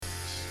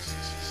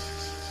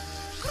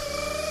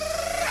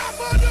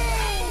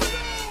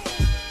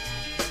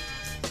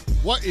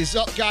What is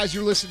up, guys?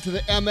 You're listening to the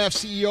MF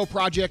CEO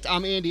Project.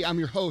 I'm Andy. I'm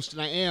your host,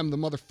 and I am the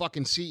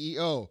motherfucking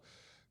CEO.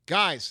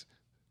 Guys,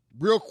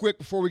 real quick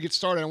before we get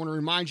started, I want to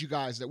remind you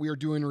guys that we are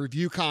doing a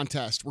review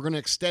contest. We're going to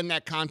extend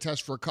that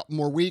contest for a couple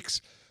more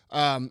weeks.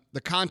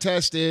 The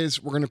contest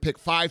is we're going to pick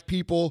 5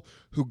 people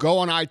who go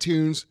on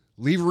iTunes,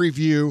 leave a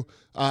review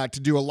to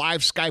do a live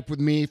Skype with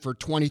me for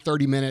 20,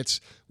 30 minutes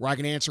where I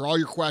can answer all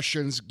your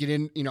questions, get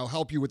in,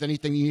 help you with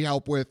anything you need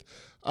help with.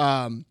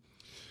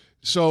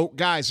 So,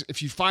 guys,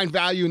 if you find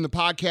value in the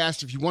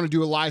podcast, if you want to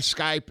do a live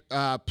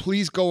Skype,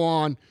 please go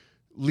on,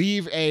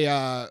 leave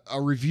a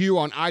review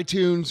on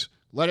iTunes.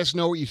 Let us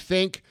know what you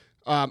think,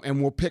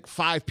 and we'll pick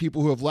 5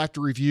 people who have left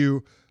a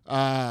review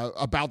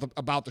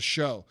about the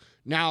show.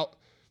 Now,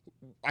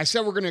 I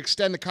said we're going to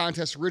extend the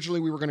contest. Originally,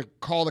 we were going to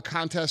call the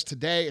contest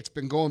today. It's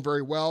been going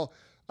very well.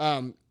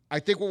 I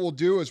think what we'll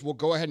do is we'll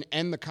go ahead and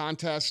end the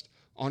contest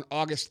on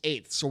August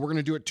 8th. So we're going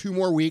to do it 2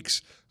 more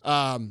weeks.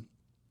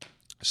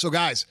 So,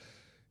 guys,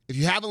 if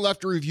you haven't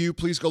left a review,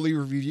 please go leave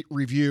a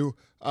review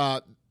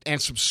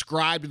and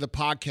subscribe to the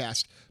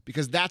podcast,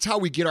 because that's how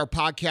we get our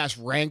podcast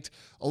ranked.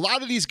 A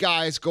lot of these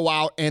guys go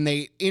out and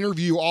they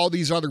interview all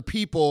these other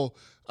people,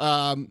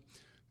 and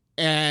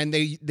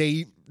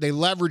they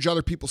leverage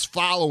other people's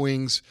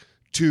followings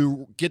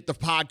to get the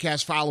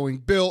podcast following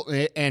built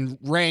and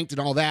ranked and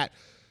all that.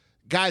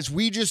 Guys,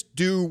 we just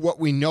do what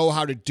we know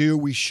how to do.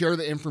 We share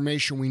the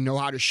information we know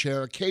how to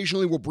share.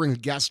 Occasionally, we'll bring a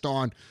guest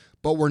on,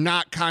 but we're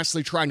not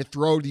constantly trying to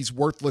throw these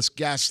worthless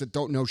guests that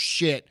don't know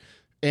shit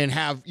and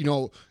have,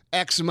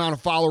 X amount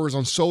of followers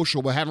on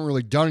social but haven't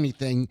really done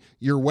anything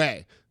your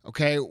way,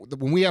 okay?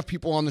 When we have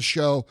people on the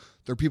show,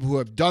 they're people who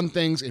have done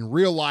things in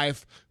real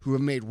life, who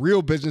have made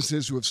real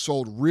businesses, who have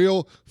sold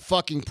real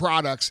fucking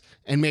products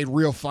and made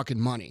real fucking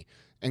money.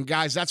 And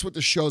guys, that's what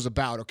the show's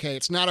about, okay?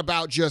 It's not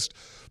about just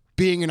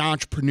being an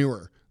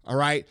entrepreneur, all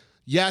right?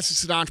 Yes,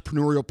 it's an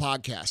entrepreneurial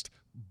podcast,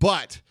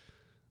 but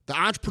the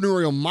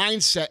entrepreneurial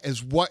mindset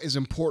is what is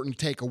important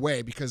to take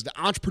away, because the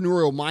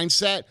entrepreneurial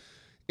mindset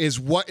is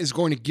what is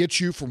going to get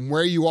you from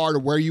where you are to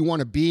where you want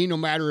to be, no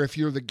matter if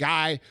you're the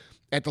guy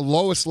at the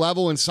lowest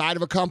level inside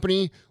of a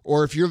company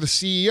or if you're the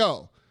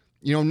CEO.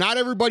 Not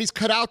everybody's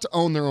cut out to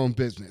own their own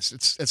business.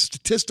 It's a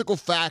statistical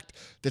fact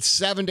that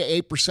 7 to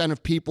 8%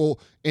 of people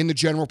in the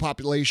general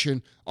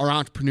population are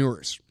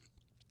entrepreneurs.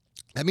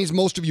 That means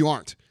most of you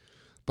aren't.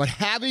 But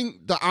having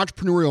the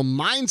entrepreneurial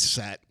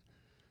mindset,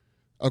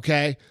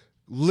 okay,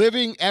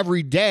 living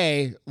every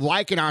day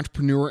like an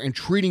entrepreneur and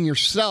treating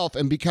yourself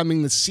and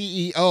becoming the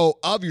CEO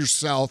of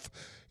yourself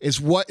is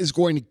what is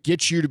going to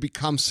get you to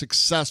become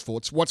successful.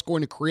 It's what's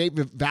going to create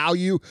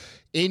value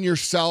in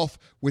yourself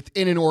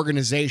within an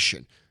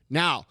organization.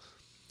 Now,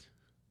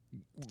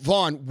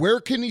 Vaughn, where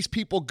can these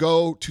people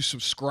go to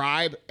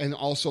subscribe and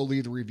also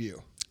leave a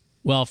review?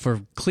 Well,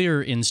 for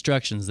clear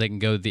instructions, they can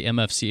go to the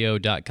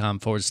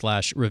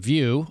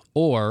mfco.com/review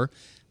or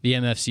the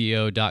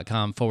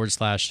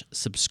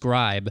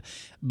mfco.com/subscribe.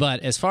 But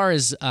as far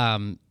as,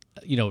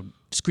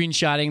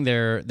 screenshotting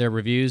their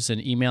reviews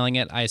and emailing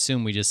it, I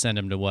assume we just send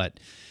them to what?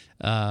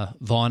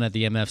 Vaughn at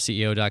the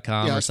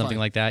mfceo.com or something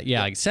like that.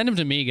 Yeah, send them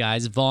to me,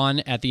 guys.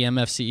 Vaughn at the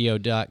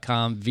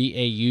mfceo.com,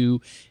 VAUGHN.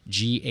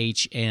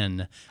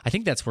 I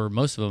think that's where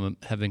most of them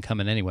have been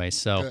coming anyway.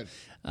 So,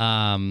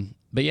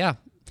 but yeah,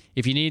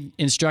 if you need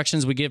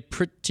instructions, we give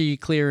pretty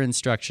clear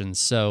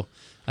instructions. So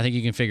I think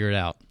you can figure it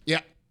out.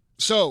 Yeah.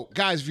 So,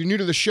 guys, if you're new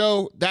to the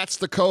show, that's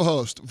the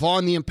co-host,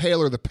 Vaughn the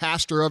Impaler, the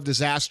pastor of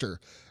disaster.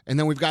 And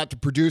then we've got the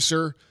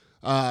producer,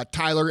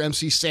 Tyler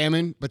MC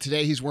Salmon, but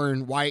today he's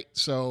wearing white,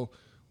 so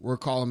we'll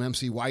call him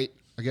MC White,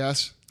 I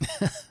guess.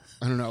 I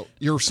don't know.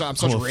 I'm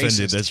such a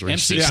racist. That's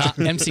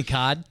racist. MC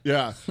Cod?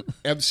 Yeah.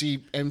 MC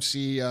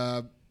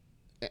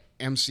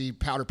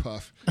Powder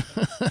Puff.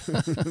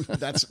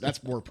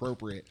 That's more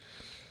appropriate.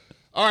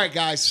 All right,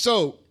 guys.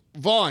 So,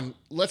 Vaughn,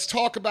 let's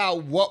talk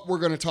about what we're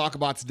going to talk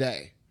about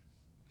today.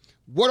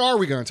 What are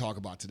we going to talk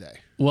about today?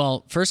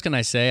 Well, first, can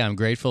I say I'm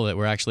grateful that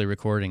we're actually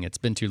recording. It's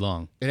been too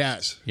long. It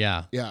has.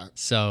 Yeah. Yeah.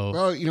 So,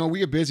 well, we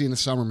get busy in the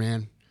summer,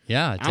 man.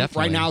 Yeah,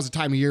 definitely. Right now is the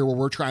time of year where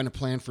we're trying to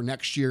plan for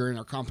next year in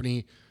our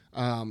company.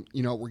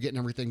 We're getting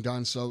everything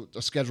done, so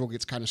the schedule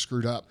gets kind of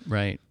screwed up.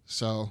 Right.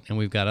 So, and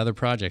we've got other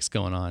projects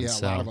going on. Yeah, a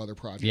lot of other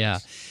projects. Yeah.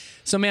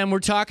 So, man, we're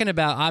talking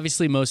about,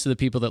 obviously, most of the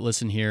people that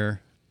listen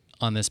here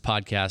on this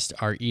podcast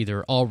are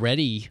either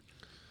already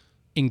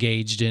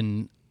engaged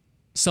in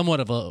somewhat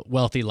of a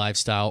wealthy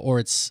lifestyle, or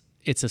it's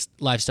a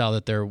lifestyle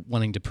that they're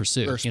wanting to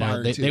pursue.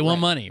 They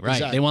want money, right?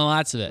 Exactly. They want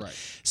lots of it. Right.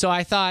 So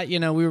I thought, we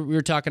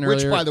were talking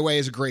earlier. Which, by the way,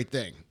 is a great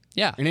thing.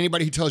 Yeah. And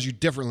anybody who tells you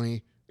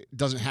differently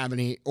doesn't have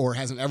any, or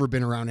hasn't ever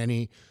been around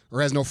any,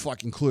 or has no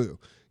fucking clue.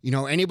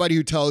 Anybody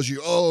who tells you,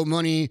 oh,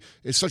 money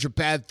is such a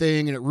bad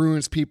thing and it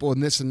ruins people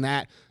and this and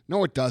that.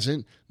 No, it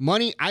doesn't.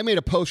 Money, I made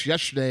a post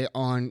yesterday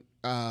on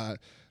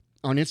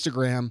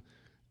Instagram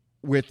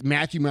with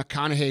Matthew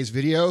McConaughey's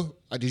video.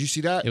 Did you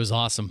see that? It was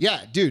awesome.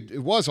 Yeah, dude, it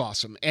was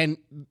awesome. And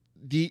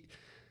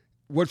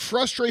what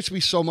frustrates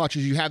me so much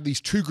is you have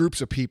these two groups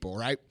of people,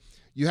 right?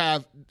 You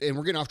have, and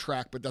we're getting off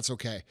track, but that's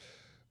okay.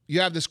 You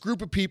have this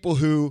group of people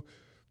who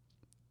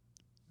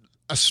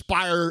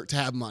aspire to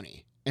have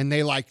money. And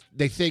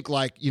they think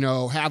like, you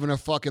know, having a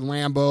fucking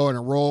Lambo and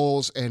a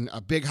Rolls and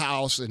a big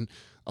house and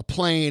a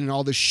plane and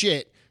all this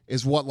shit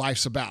is what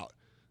life's about.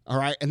 All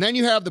right. And then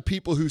you have the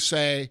people who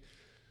say,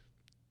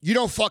 you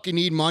don't fucking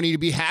need money to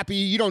be happy.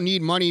 You don't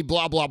need money,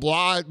 blah, blah,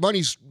 blah.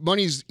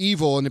 Money's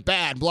evil and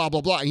bad, blah, blah,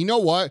 blah. And you know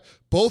what?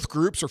 Both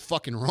groups are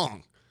fucking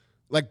wrong.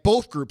 Like,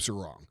 both groups are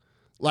wrong.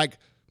 Like,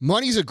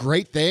 money's a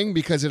great thing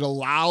because it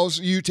allows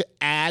you to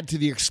add to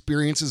the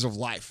experiences of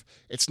life.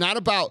 It's not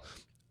about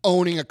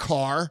owning a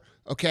car,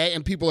 okay?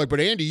 And people are like, but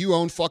Andy, you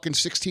own fucking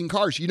 16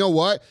 cars. You know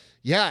what?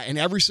 Yeah, and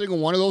every single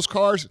one of those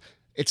cars,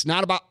 it's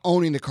not about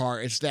owning the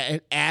car. It's that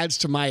it adds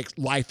to my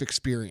life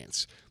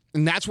experience.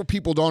 And that's what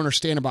people don't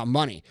understand about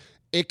money.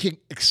 It can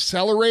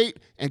accelerate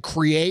and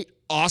create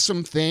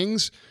awesome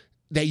things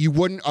that you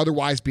wouldn't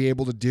otherwise be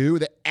able to do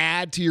that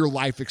add to your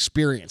life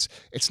experience.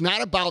 It's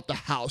not about the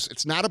house.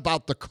 It's not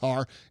about the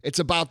car. It's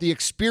about the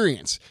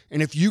experience.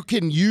 And if you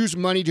can use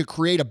money to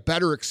create a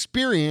better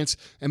experience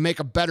and make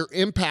a better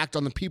impact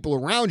on the people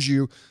around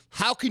you,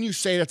 how can you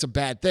say that's a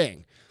bad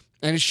thing?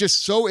 And it's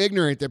just so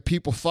ignorant that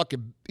people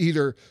fucking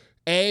either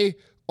A,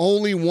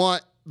 only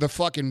want the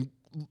fucking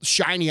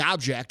shiny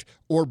object,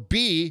 or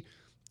B,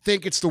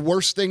 think it's the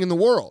worst thing in the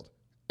world.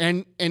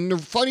 And the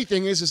funny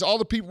thing is all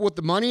the people with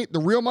the money,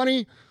 the real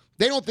money,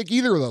 they don't think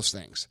either of those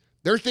things.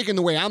 They're thinking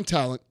the way I'm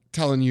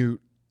telling you,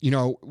 you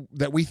know,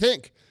 that we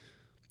think.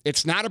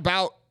 It's not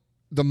about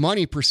the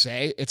money per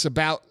se. It's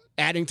about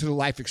adding to the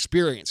life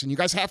experience. And you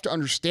guys have to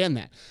understand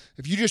that.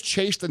 If you just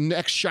chase the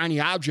next shiny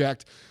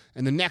object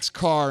and the next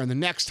car and the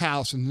next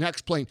house and the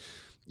next plane,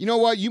 you know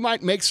what? You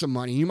might make some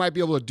money. You might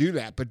be able to do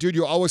that. But, dude,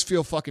 you'll always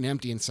feel fucking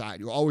empty inside.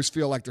 You'll always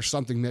feel like there's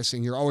something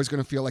missing. You're always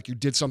going to feel like you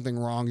did something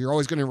wrong. You're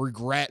always going to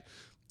regret,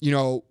 you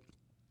know,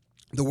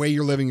 the way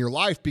you're living your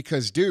life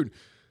because, dude,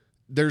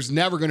 there's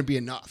never going to be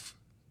enough.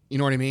 You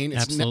know what I mean?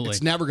 Absolutely.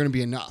 It's never going to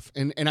be enough.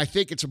 And I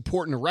think it's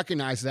important to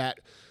recognize that,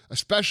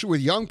 especially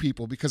with young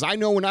people, because I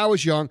know when I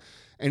was young,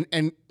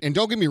 and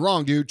don't get me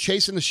wrong, dude,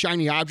 chasing the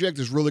shiny object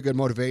is really good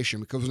motivation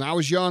because when I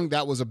was young,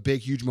 that was a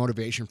big, huge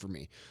motivation for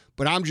me.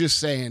 But I'm just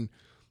saying,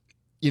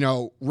 you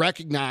know,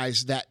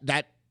 recognize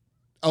that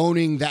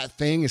owning that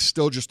thing is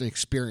still just an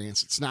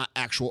experience. It's not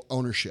actual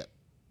ownership.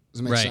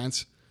 Does it make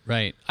sense?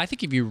 Right. I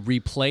think if you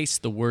replace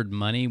the word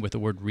money with the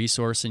word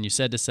resource and you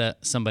said to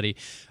somebody,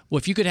 well,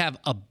 if you could have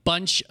a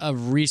bunch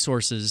of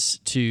resources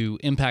to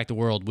impact the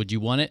world, would you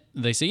want it?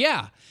 They say,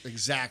 yeah.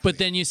 Exactly. But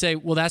then you say,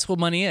 well, that's what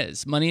money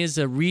is. Money is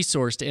a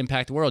resource to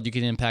impact the world. You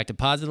can impact it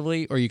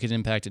positively or you can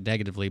impact it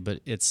negatively, but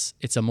it's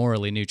a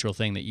morally neutral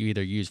thing that you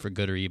either use for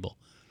good or evil.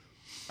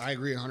 I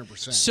agree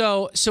 100%.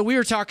 So we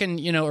were talking,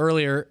 you know,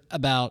 earlier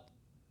about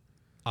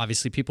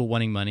obviously people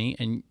wanting money,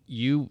 and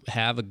you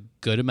have a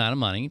good amount of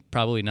money,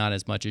 probably not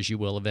as much as you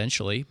will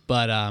eventually,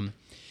 but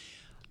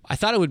I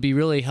thought it would be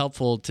really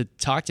helpful to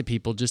talk to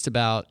people just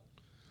about,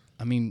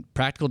 I mean,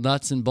 practical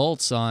nuts and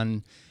bolts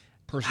on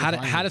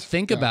how to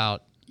think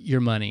about your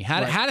money,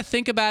 how to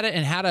think about it,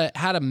 and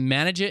how to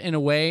manage it in a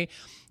way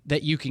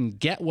that you can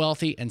get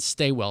wealthy and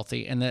stay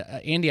wealthy. And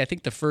Andy, I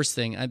think the first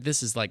thing,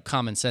 this is like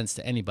common sense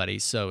to anybody,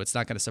 so it's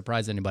not going to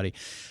surprise anybody,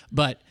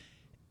 but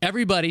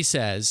everybody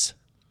says,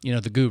 you know,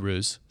 the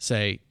gurus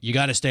say, you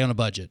got to stay on a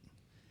budget.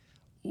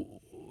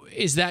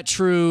 Is that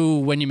true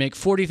when you make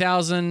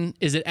 $40,000?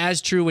 Is it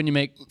as true when you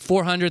make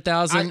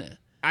 $400,000?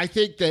 I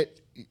think that,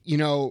 you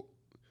know,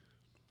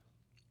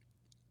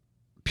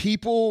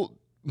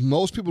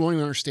 most people don't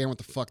even understand what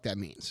the fuck that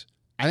means.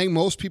 I think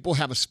most people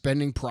have a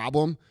spending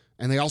problem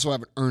and they also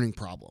have an earning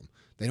problem.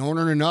 They don't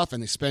earn enough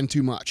and they spend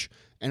too much.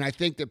 And I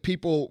think that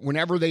people,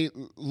 whenever they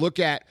look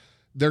at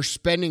their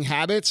spending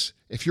habits,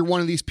 if you're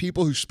one of these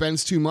people who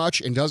spends too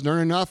much and doesn't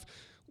earn enough,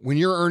 when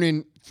you're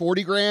earning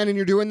 40 grand and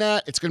you're doing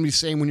that, it's going to be the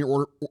same when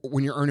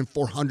you're earning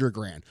 400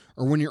 grand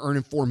or when you're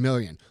earning 4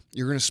 million.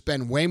 You're going to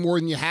spend way more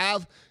than you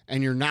have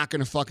and you're not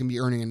going to fucking be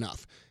earning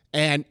enough.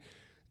 And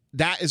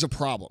that is a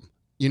problem.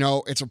 You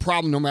know, it's a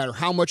problem no matter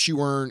how much you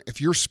earn.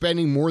 If you're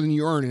spending more than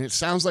you earn, and it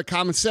sounds like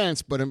common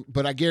sense,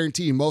 but I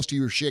guarantee you most of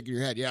you are shaking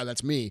your head. Yeah,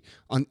 that's me.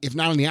 If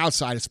not on the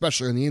outside,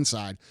 especially on the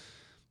inside.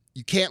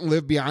 You can't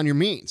live beyond your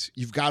means.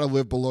 You've got to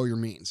live below your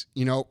means,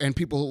 you know, and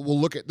people they'll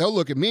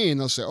look at me and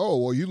they'll say,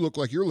 oh, well, you look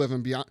like you're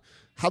living beyond.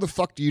 How the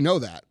fuck do you know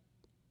that?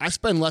 I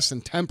spend less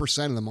than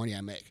 10% of the money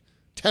I make.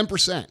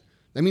 10%.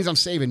 That means I'm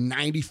saving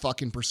 90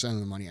 fucking percent of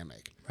the money I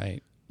make.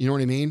 Right. You know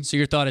what I mean? So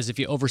your thought is if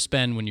you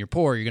overspend when you're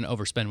poor, you're going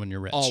to overspend when you're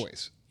rich.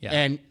 Always. Yeah.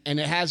 And it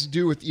has to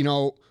do with, you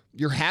know,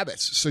 your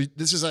habits. So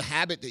this is a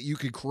habit that you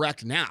could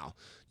correct now.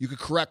 You could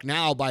correct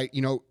now by,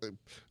 you know,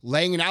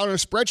 laying it out on a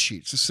spreadsheet.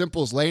 It's as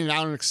simple as laying it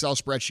out on an Excel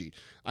spreadsheet.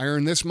 I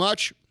earn this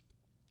much.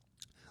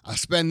 I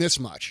spend this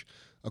much.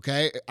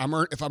 Okay. If I'm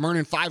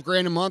earning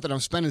 $5,000 a month and I'm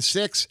spending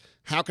 6,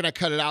 how can I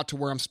cut it out to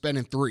where I'm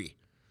spending 3?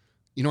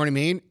 You know what I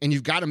mean? And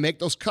you've got to make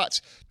those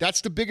cuts.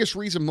 That's the biggest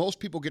reason most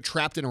people get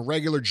trapped in a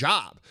regular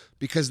job,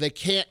 because they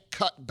can't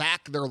cut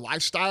back their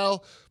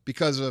lifestyle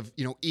because of,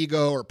 you know,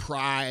 ego or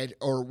pride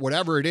or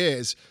whatever it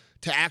is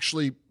to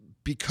actually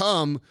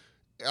become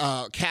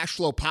cash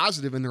flow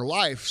positive in their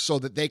life so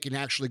that they can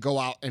actually go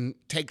out and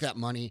take that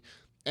money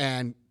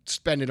and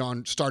spend it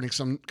on starting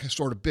some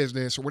sort of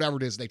business or whatever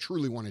it is they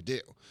truly want to do.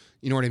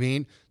 You know what I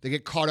mean? They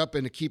get caught up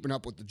into keeping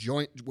up with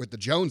the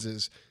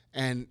Joneses,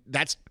 and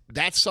that's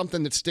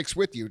something that sticks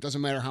with you. It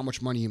doesn't matter how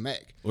much money you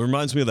make. Well, it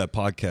reminds me of that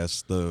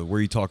podcast,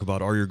 where you talk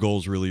about, are your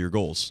goals really your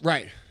goals?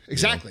 Right.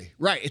 Exactly.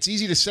 Right. It's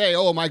easy to say,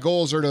 oh, my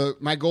goals are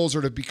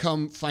to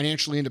become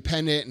financially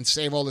independent and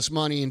save all this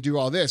money and do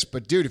all this.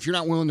 But dude, if you're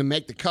not willing to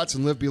make the cuts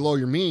and live below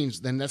your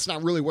means, then that's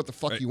not really what the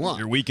fuck you want.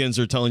 Your weekends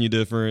are telling you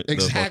different.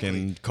 Exactly. The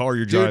fucking car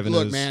you're driving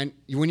look, is. man,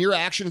 when your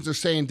actions are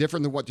saying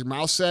different than what your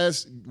mouth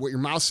says, what your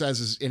mouth says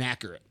is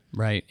inaccurate.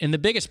 Right. And the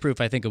biggest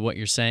proof, I think, of what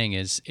you're saying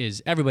is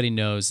everybody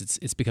knows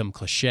it's become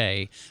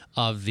cliche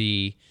of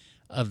the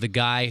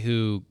guy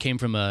who came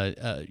from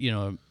a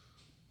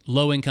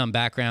low income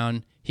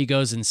background. He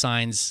goes and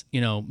signs,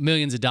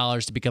 millions of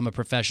dollars to become a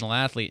professional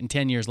athlete, and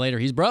 10 years later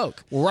he's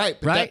broke. Well, right.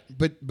 Right.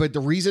 But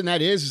the reason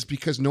that is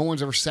because no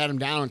one's ever sat him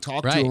down and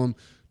talked to him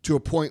to a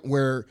point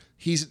where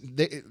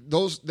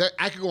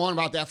I could go on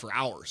about that for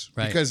hours.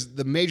 Right. Because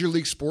the major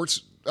league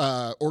sports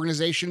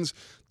organizations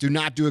do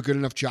not do a good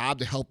enough job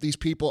to help these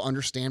people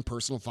understand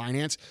personal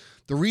finance.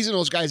 The reason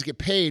those guys get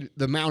paid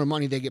the amount of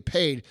money they get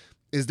paid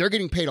is they're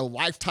getting paid a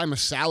lifetime of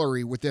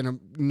salary within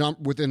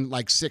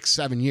like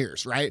 6-7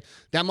 years, right?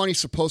 That money's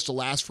supposed to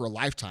last for a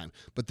lifetime.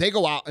 But they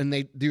go out and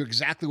they do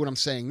exactly what I'm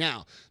saying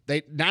now.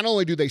 They not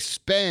only do they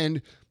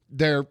spend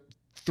their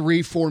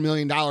 $3-4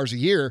 million a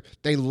year,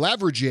 they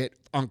leverage it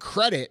on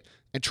credit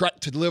and try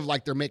to live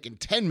like they're making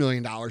 $10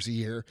 million a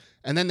year.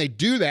 And then they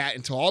do that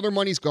until all their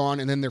money's gone,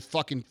 and then they're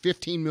fucking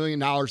 $15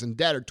 million in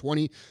debt or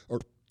 $20 or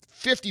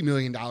 $50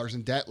 million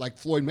in debt like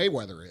Floyd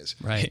Mayweather is.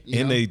 Right.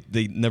 And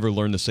they never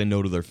learn to say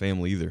no to their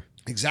family either.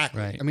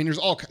 Exactly. Right. I mean, there's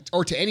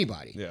or to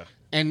anybody. Yeah.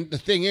 And the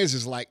thing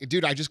is like,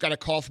 dude, I just got a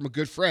call from a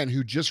good friend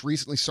who just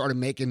recently started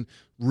making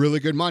really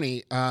good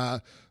money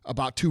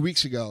about 2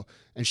 weeks ago.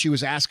 And she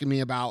was asking me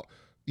about,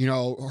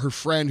 her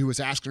friend who was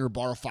asking her to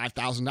borrow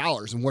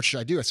 $5,000. And what should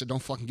I do? I said,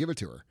 don't fucking give it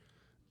to her.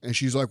 And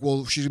she's like,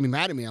 well, she's going to be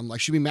mad at me. I'm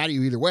like, she'll be mad at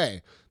you either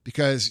way,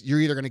 because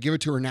you're either going to give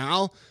it to her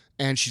now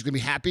and she's going to be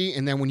happy,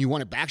 and then when you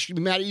want it back, she's going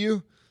to be mad at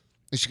you.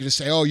 And she's going to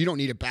say, oh, you don't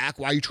need it back.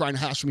 Why are you trying to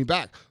hassle me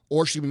back?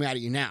 Or she'll be mad at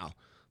you now.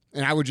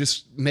 And I would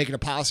just make it a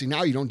policy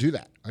now. You don't do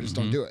that. I just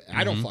don't do it. And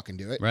I don't fucking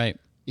do it. Right.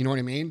 You know what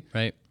I mean?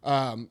 Right.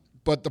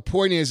 But the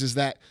point is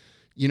that,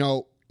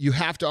 you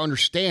have to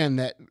understand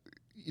that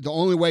the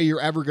only way you're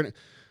ever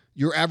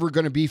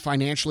going to be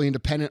financially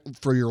independent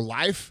for your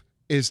life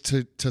is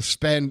to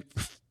spend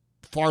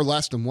far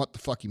less than what the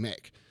fuck you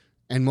make.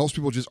 And most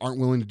people just aren't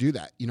willing to do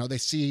that. They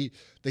see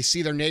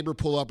their neighbor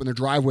pull up in their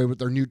driveway with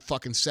their new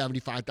fucking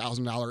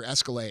 $75,000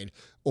 Escalade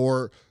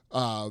or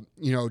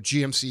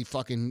GMC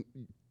fucking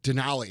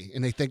Denali,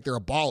 and they think they're a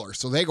baller.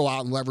 So they go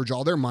out and leverage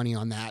all their money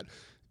on that.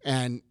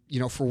 And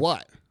for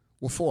what?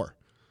 What for?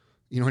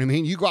 You know what I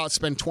mean? You go out and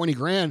spend 20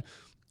 grand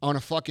on a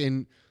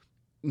fucking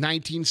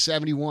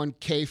 1971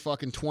 K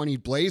fucking 20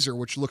 Blazer,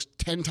 which looks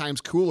 10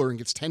 times cooler and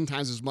gets 10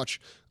 times as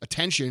much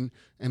attention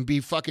and be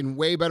fucking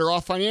way better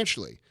off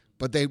financially.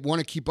 But they want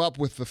to keep up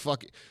with the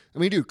fucking... I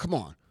mean, dude, come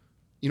on.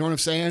 You know what I'm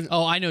saying?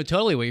 Oh, I know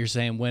totally what you're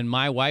saying. When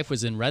my wife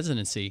was in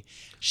residency,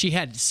 she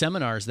had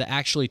seminars that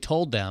actually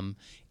told them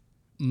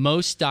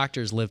most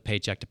doctors live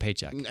paycheck to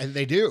paycheck. And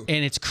they do.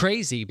 And it's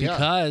crazy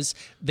because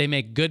they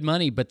make good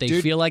money, but they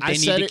Dude, feel like they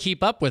need to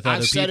keep up with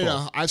other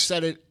people. I've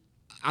said it,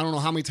 I don't know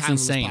how many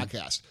times on insane.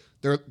 this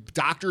podcast.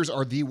 Doctors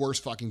are the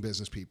worst fucking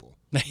business people.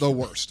 The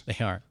worst.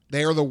 They are.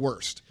 They are the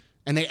worst.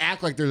 And they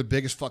act like they're the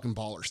biggest fucking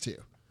ballers too.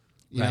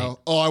 You Right. know,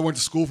 oh, I went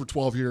to school for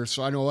 12 years,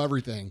 so I know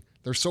everything.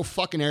 They're so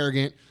fucking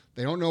arrogant.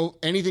 They don't know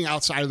anything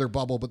outside of their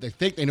bubble, but they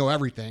think they know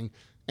everything.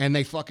 And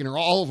they fucking are,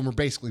 all of them are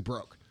basically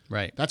broke.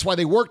 Right. That's why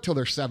they work till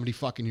they're 70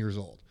 fucking years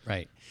old.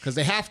 Right. Because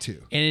they have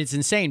to. And it's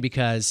insane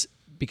because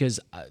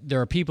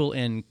there are people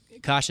in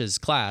Kasha's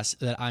class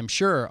that I'm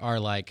sure are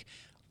like,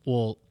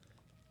 well,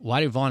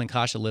 why do Vaughn and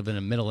Kasha live in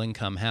a middle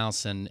income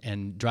house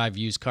and drive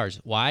used cars?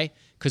 Why?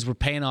 Because we're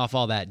paying off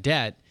all that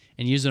debt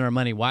and using our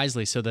money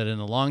wisely so that in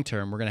the long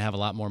term, we're going to have a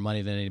lot more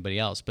money than anybody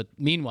else. But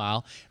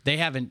meanwhile, they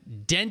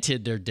haven't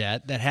dented their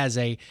debt that has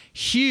a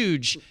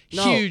huge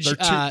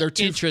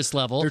interest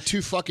level. They're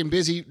too fucking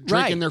busy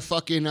drinking their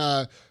fucking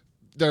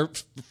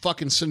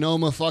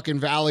Sonoma fucking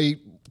Valley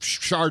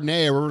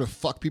Chardonnay or whatever the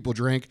fuck people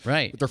drink.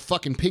 Right. With their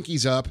fucking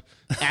pinkies up,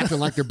 acting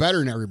like they're better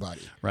than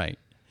everybody. Right.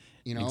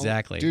 You know?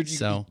 Exactly. Dude,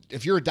 So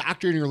if you're a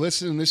doctor and you're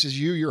listening and this is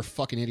you're a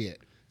fucking idiot.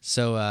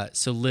 So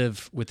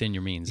live within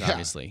your means,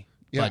 obviously.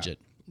 Yeah. Budget.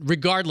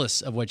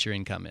 Regardless of what your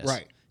income is.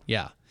 Right.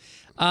 Yeah.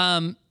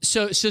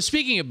 So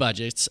speaking of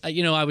budgets,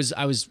 I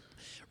was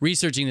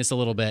researching this a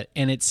little bit,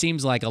 and it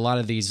seems like a lot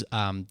of these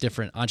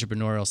different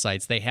entrepreneurial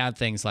sites, they have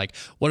things like,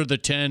 what are the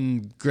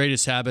 10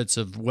 greatest habits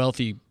of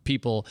wealthy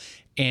people?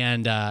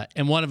 And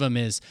one of them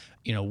is,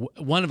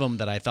 one of them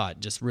that I thought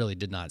just really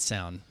did not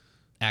sound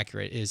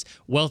accurate is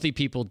wealthy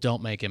people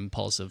don't make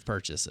impulsive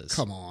purchases.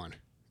 Come on.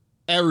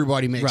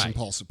 Everybody makes Right.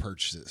 impulsive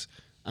purchases.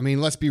 I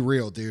mean, let's be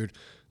real, dude.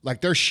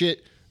 Like there's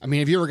shit I mean,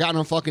 have you ever gotten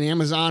on fucking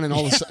Amazon and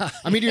all this?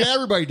 I mean, dude,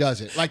 everybody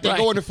does it. Like they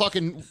go into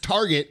fucking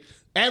Target.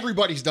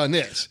 Everybody's done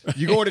this.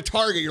 You go into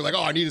Target, you're like,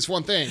 oh, I need this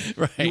one thing.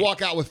 Right. You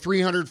walk out with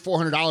 $300,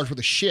 $400 worth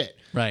of shit.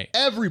 Right.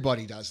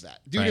 Everybody does that.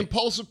 Dude, Right.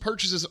 impulsive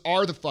purchases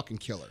are the fucking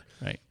killer.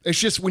 Right. It's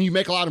just when you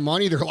make a lot of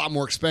money, they're a lot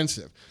more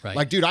expensive. Right.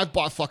 Like, dude, I've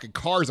bought fucking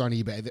cars on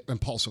eBay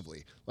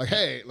impulsively. Like,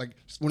 hey, like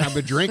when I've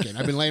been drinking,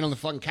 I've been laying on the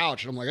fucking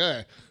couch and I'm like,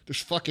 hey,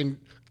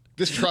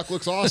 this truck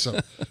looks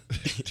awesome.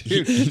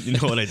 Dude. You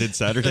know what I did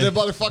Saturday? And the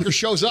motherfucker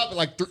shows up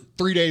like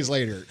 3 days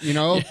later, you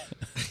know?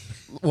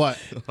 What?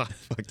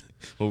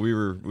 Well, we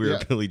were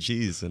at Billy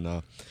Cheese, and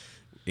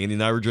Andy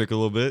and I were drinking a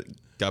little bit.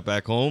 Got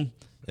back home,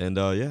 and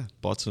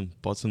bought some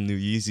new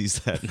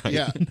Yeezys that night.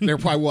 Yeah, they're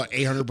probably what,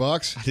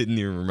 $800? I didn't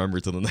even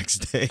remember till the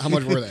next day. How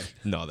much were they?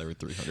 No, they were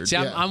 $300. See,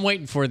 I'm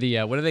waiting for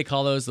the what do they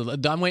call those?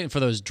 I'm waiting for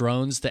those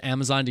drones, the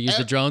Amazon to use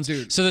the drones,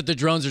 dude. so that the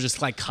drones are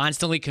just like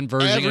constantly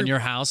converging on your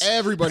house.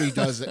 Everybody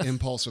does the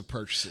impulsive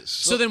purchases.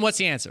 So then, what's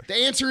the answer?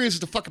 The answer is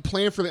to fucking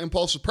plan for the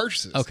impulsive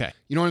purchases. Okay.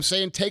 You know what I'm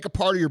saying? Take a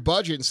part of your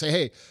budget and say,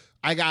 hey,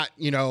 I got,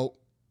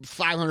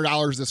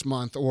 $500 this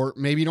month, or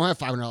maybe you don't have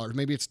 $500,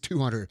 maybe it's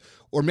 $200,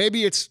 or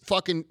maybe it's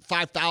fucking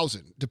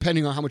 $5,000,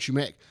 depending on how much you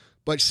make.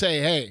 But say,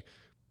 hey,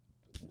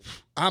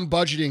 I'm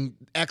budgeting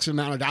X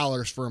amount of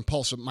dollars for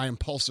my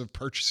impulsive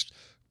purchase,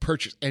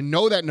 and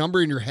know that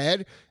number in your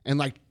head and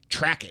like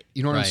track it.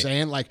 You know what I'm Right.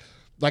 saying? Like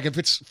if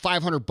it's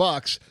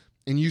 $500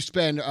 and you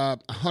spend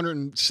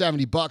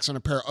 $170 on a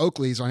pair of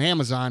Oakleys on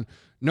Amazon,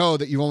 know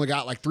that you've only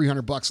got like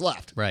 $300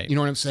 left. Right. You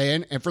know what I'm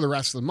saying? And for the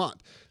rest of the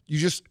month, you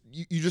just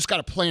got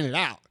to plan it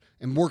out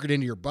and work it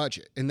into your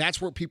budget. And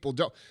that's where people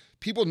don't.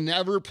 People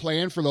never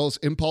plan for those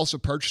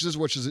impulsive purchases,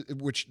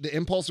 which the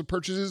impulsive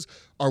purchases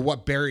are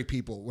what bury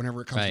people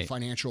whenever it comes to Right.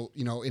 financial,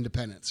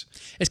 independence.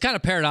 It's kind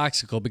of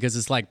paradoxical because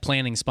it's like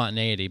planning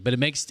spontaneity, but it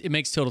makes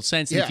total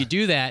sense. And Yeah. if you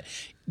do that,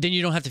 then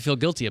you don't have to feel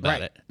guilty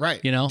about it.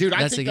 Right. You know, Dude,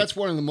 I think that's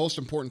one of the most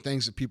important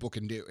things that people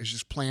can do is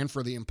just plan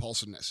for the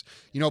impulsiveness.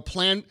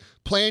 Plan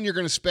you're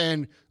going to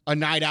spend a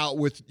night out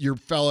with your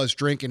fellas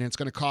drinking and it's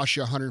going to cost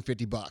you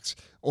 $150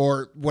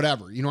 or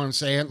whatever. You know what I'm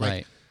saying?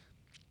 Like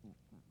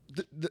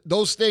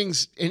those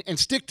things and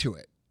stick to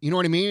it. You know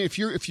what I mean? If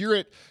you're at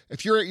your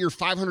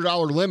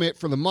 $500 limit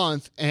for the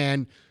month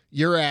and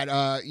you're at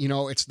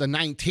it's the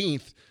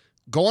 19th,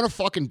 go on a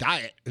fucking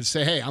diet and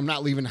say, hey, I'm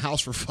not leaving the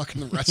house for fucking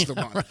the rest of the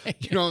month. Right.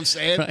 You know what I'm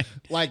saying? Right.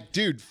 Like,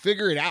 dude,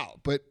 figure it out.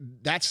 But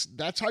that's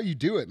how you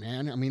do it,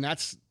 man. I mean,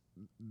 it's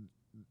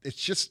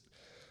just,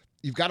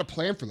 you've got to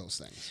plan for those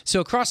things. So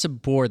across the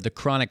board, the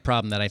chronic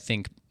problem that I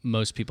think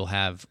most people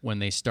have when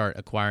they start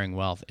acquiring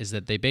wealth is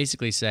that they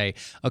basically say,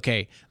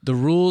 okay, the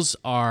rules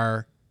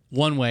are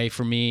one way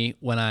for me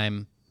when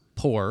I'm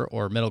poor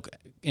or middle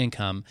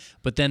income,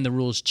 but then the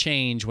rules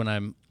change when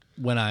I'm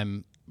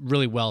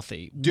really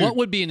wealthy. Dude. What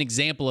would be an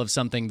example of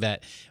something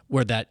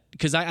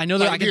because I know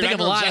that I can think of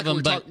a lot of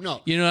them, but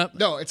no,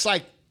 it's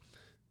like,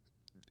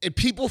 and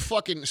people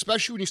fucking,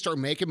 especially when you start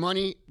making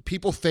money,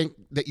 people think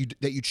that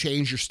you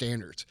change your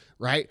standards,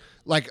 right?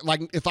 Like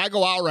if I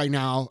go out right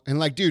now and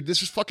like, dude, this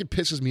just fucking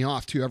pisses me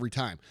off too every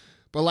time.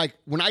 But like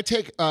when I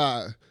take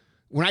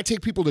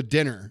people to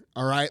dinner,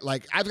 all right,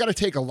 like I've got to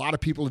take a lot of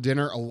people to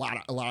dinner a lot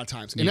of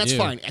times, and that's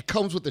fine. It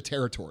comes with the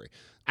territory.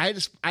 I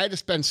had to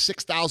spend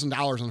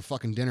 $6,000 on a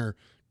fucking dinner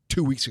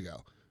 2 weeks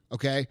ago.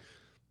 Okay.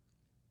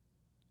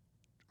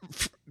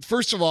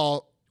 First of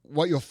all,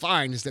 what you'll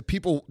find is that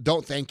people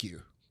don't thank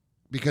you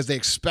because they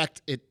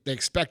expect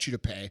you to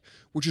pay,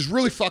 which is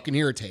really fucking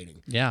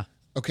irritating. yeah.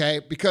 Okay.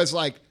 Because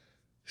like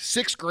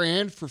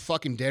 $6,000 for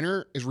fucking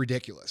dinner is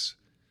ridiculous.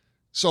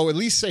 So at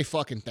least say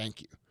fucking thank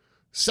you.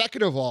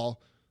 Second of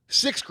all,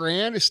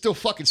 $6,000 is still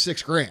fucking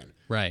 $6,000.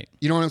 Right.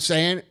 You know what I'm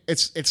saying?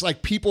 It's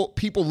like people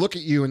look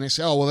at you and they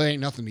say, oh, well, that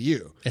ain't nothing to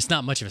you. It's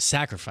not much of a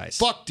sacrifice.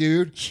 Fuck,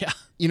 dude. Yeah.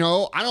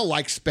 I don't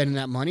like spending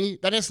that money.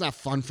 That's not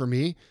fun for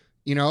me.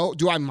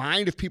 Do I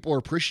mind if people are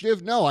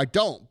appreciative? No, I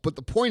don't. But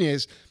the point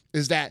is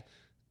that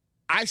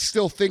I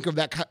still think of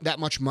that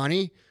much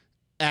money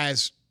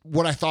as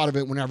what I thought of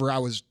it whenever I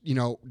was,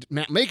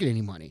 not making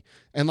any money.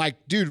 And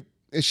like, dude,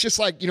 it's just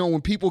like,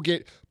 when people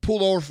get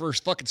pulled over for a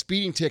fucking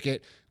speeding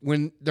ticket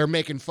when they're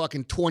making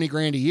fucking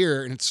 $20,000 a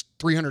year and it's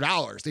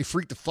 $300, they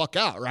freak the fuck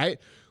out, right?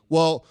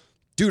 Well,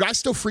 dude, I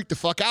still freak the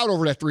fuck out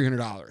over that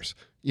 $300.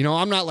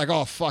 I'm not like,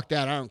 oh, fuck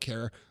that, I don't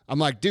care. I'm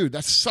like, dude,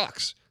 that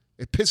sucks.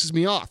 It pisses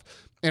me off.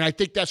 And I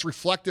think that's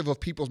reflective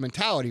of people's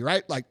mentality,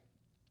 right? Like,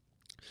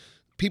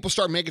 people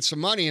start making some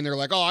money and they're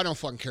like, oh, I don't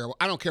fucking care.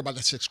 I don't care about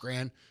the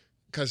 $6,000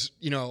 because,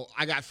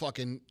 I got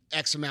fucking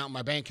X amount in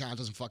my bank account. It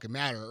doesn't fucking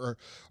matter. Or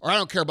I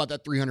don't care about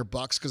that $300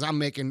 because I'm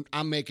making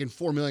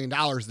 $4 million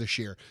this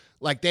year.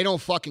 Like, they don't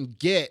fucking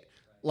get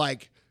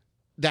like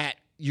that.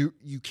 You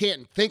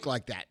can't think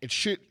like that. It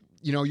should,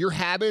 your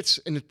habits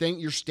and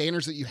your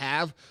standards that you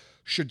have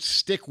should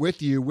stick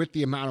with you with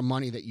the amount of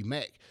money that you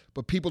make.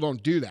 But people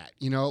don't do that.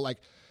 Like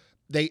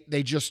they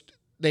adjust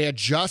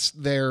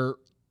their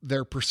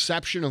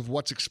perception of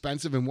what's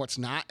expensive and what's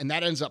not. And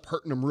that ends up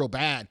hurting them real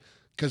bad.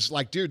 Cause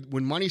like, dude,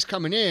 when money's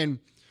coming in,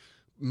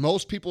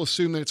 most people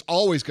assume that it's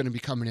always going to be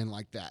coming in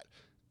like that.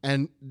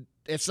 And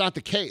it's not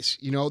the case.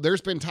 You know,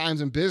 there's been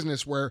times in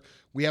business where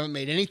we haven't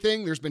made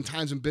anything. There's been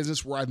times in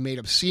business where I've made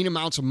obscene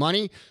amounts of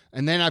money,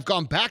 and then I've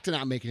gone back to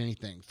not making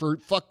anything.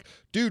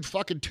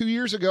 Fucking 2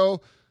 years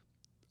ago,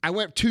 I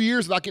went 2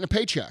 years without getting a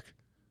paycheck.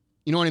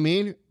 You know what I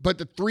mean? But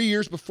the 3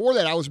 years before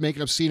that, I was making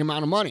an obscene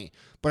amount of money.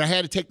 But I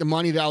had to take the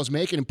money that I was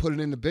making and put it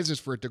in the business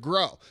for it to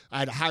grow. I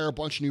had to hire a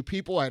bunch of new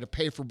people. I had to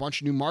pay for a bunch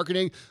of new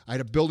marketing. I had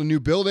to build a new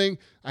building.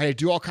 I had to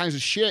do all kinds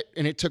of shit,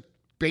 and it took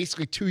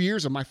basically 2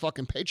 years of my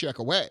fucking paycheck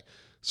away.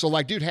 So,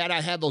 like, dude, had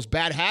I had those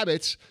bad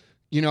habits,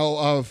 you know,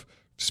 of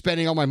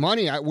spending all my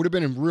money, I would have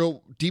been in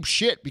real deep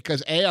shit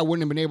because A, I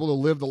wouldn't have been able to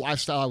live the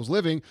lifestyle I was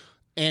living,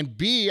 and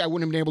B, I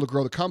wouldn't have been able to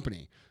grow the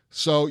company.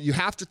 So you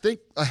have to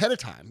think ahead of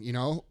time, you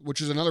know, which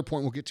is another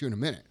point we'll get to in a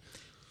minute.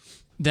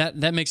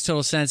 That makes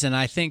total sense, and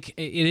I think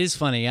it is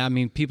funny. I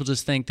mean, people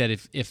just think that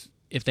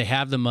if they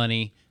have the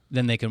money,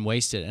 then they can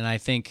waste it. And I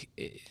think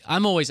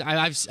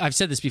I've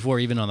said this before,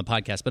 even on the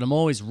podcast, but I'm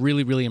always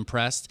really, really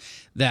impressed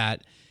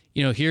that,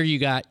 you know, here you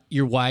got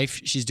your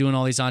wife. She's doing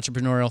all these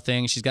entrepreneurial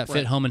things. She's got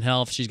Fit Home and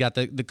Health. She's got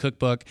the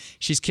cookbook.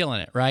 She's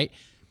killing it, right?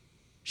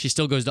 She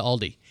still goes to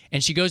Aldi.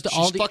 And she goes to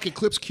Aldi. She fucking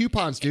clips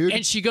coupons, dude.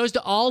 And she goes to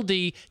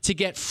Aldi to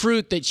get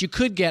fruit that you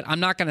could get.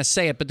 I'm not going to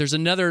say it, but there's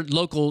another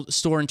local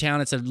store in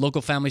town. It's a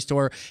local family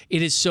store.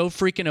 It is so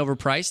freaking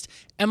overpriced.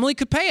 Emily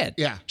could pay it.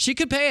 Yeah. She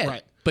could pay it.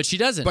 Right. But she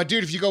doesn't. But,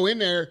 dude, if you go in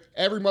there,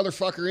 every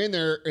motherfucker in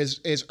there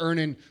is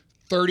earning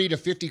 30 to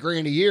 50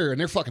 grand a year, and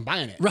they're fucking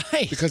buying it.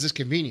 Right. Because it's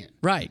convenient.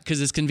 Right,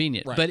 because it's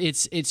convenient. Right. But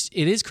it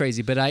is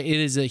crazy, but it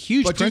is a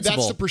huge But, dude,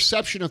 principle. that's the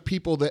perception of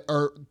people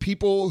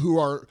who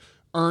are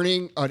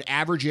earning an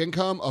average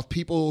income of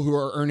people who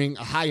are earning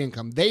a high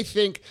income. They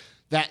think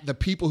that the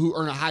people who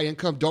earn a high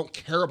income don't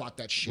care about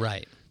that shit.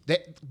 Right.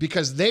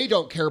 Because they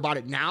don't care about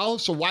it now,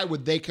 so why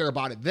would they care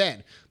about it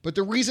then? But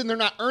the reason they're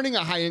not earning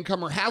a high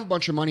income or have a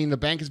bunch of money in the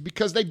bank is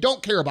because they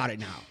don't care about it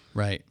now.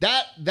 Right.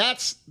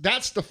 That's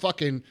the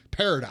fucking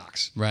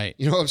paradox. Right.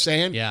 You know what I'm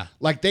saying? Yeah.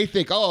 Like they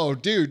think, oh,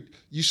 dude,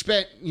 you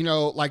spent, you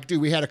know, like,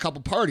 dude, we had a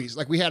couple parties.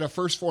 Like we had a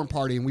first form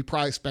party and we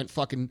probably spent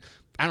fucking,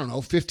 I don't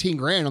know, 15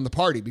 grand on the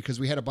party because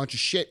we had a bunch of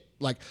shit.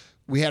 Like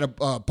we had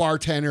a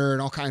bartender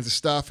and all kinds of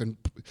stuff, and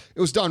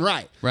it was done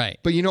right. Right.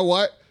 But you know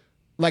what?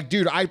 Like,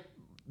 dude,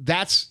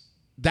 that's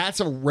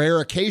a rare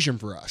occasion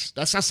for us.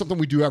 That's not something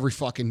we do every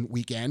fucking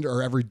weekend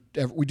or every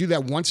we do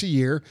that once a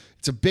year.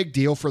 It's a big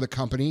deal for the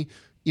company.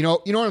 You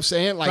know what I'm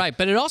saying? Like, right,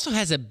 but it also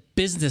has a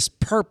business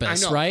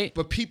purpose, I know, right?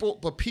 But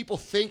people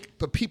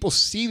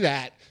see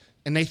that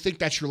and they think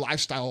that's your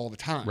lifestyle all the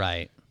time.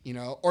 Right. You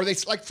know, or they,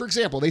 like, for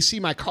example, they see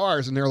my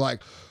cars and they're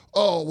like,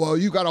 oh, well,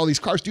 you got all these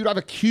cars. Dude, I've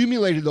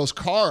accumulated those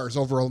cars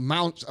over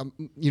amounts,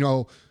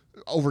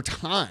 over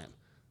time.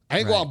 I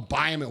didn't go out and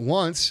buy them at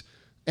once.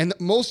 And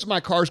most of my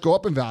cars go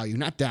up in value,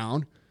 not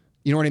down.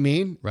 You know what I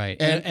mean?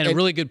 Right. And a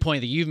really good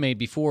point that you've made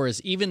before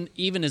is even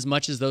as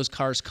much as those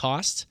cars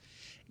cost,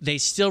 they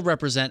still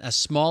represent a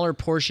smaller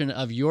portion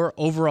of your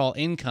overall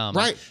income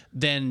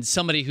than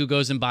somebody who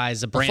goes and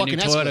buys a brand new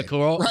Toyota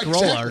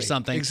Corolla or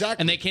something. Exactly.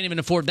 And they can't even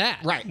afford that.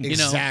 Right. You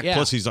exactly. know? Yeah.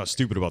 Plus, he's not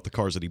stupid about the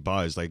cars that he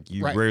buys. Like,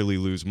 you rarely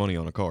lose money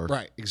on a car.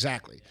 Right.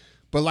 Exactly.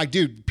 But, like,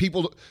 dude,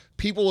 people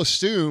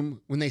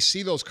assume when they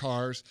see those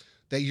cars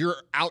that you're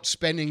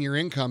outspending your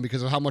income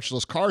because of how much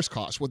those cars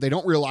cost. What they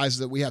don't realize is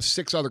that we have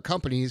 6 other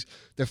companies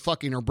that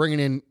fucking are bringing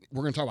in,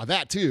 we're going to talk about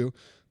that too,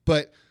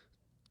 but,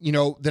 you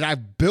know, that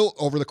I've built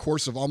over the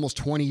course of almost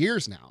 20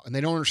 years now. And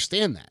they don't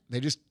understand that. They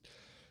just,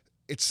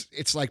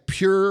 it's like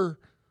pure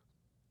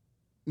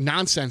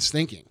nonsense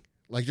thinking.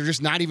 Like they're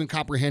just not even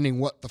comprehending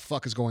what the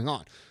fuck is going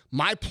on.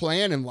 My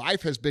plan in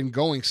life has been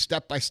going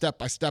step by step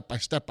by step by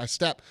step by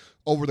step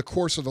over the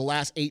course of the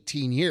last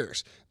 18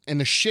 years. And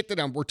the shit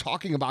that we're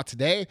talking about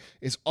today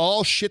is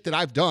all shit that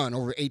I've done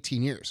over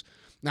 18 years.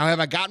 Now, have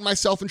I gotten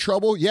myself in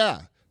trouble?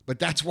 Yeah. But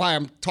that's why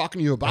I'm talking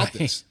to you about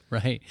this.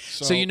 Right.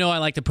 So you know I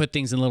like to put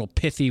things in little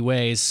pithy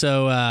ways.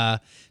 So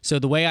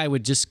the way I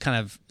would just kind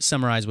of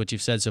summarize what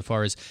you've said so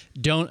far is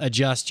don't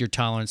adjust your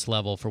tolerance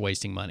level for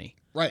wasting money.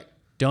 Right.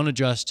 Don't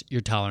adjust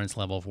your tolerance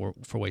level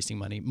for wasting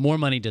money. More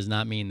money does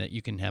not mean that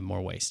you can have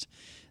more waste.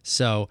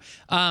 So,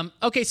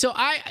 okay, so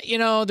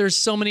there's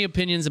so many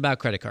opinions about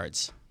credit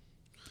cards.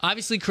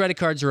 Obviously, credit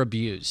cards are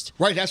abused.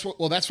 Right. That's what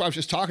I was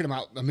just talking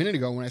about a minute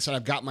ago when I said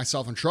I've got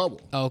myself in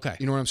trouble. Oh, okay.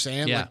 You know what I'm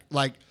saying? Yeah.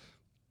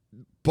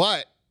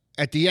 But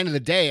at the end of the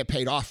day, it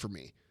paid off for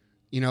me,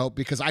 you know,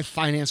 because I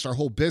financed our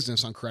whole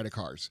business on credit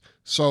cards.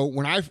 So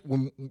when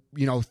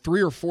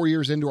 3 or 4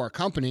 years into our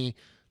company,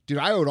 dude,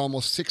 I owed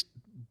almost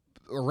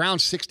around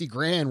 60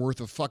 grand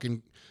worth of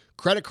fucking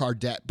credit card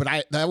debt.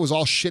 But that was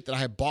all shit that I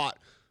had bought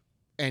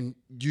and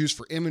used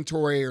for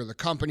inventory or the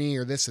company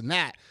or this and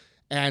that.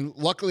 And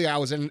luckily I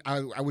was in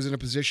a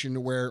position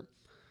to where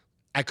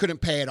I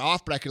couldn't pay it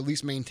off, but I could at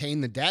least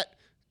maintain the debt.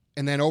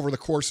 And then over the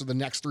course of the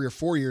next 3 or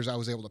 4 years, I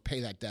was able to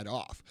pay that debt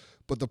off.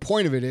 But the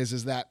point of it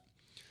is that,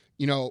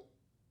 you know,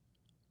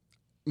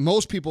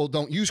 most people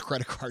don't use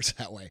credit cards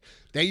that way.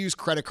 They use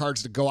credit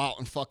cards to go out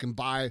and fucking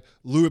buy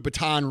Louis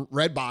Vuitton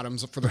red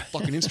bottoms for their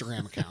fucking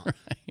Instagram account.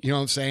 Right. You know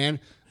what I'm saying?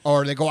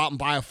 Or they go out and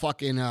buy a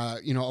fucking, a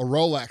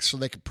Rolex so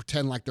they can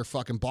pretend like they're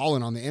fucking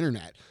balling on the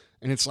internet.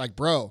 And it's like,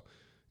 bro,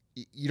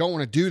 you don't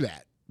want to do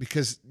that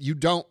because you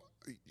don't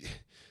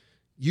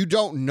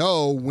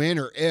know when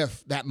or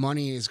if that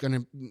money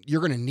you're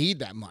going to need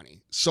that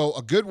money. So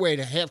a good way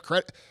to have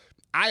credit,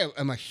 I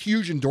am a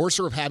huge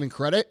endorser of having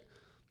credit.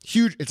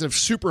 Huge. It's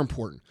super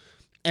important.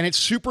 And it's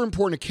super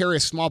important to carry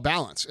a small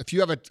balance. If you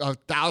have a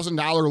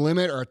 $1,000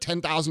 limit or a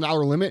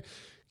 $10,000 limit,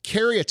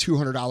 carry a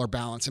 $200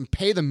 balance and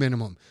pay the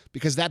minimum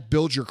because that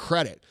builds your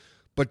credit.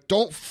 But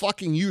don't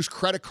fucking use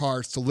credit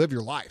cards to live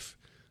your life.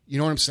 You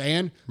know what I'm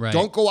saying? Right.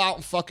 Don't go out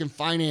and fucking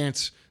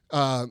finance.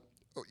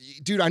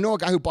 Dude, I know a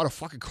guy who bought a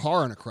fucking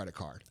car on a credit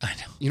card. I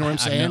know. You know what I'm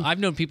saying? I've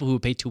known people who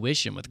pay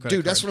tuition with credit cards.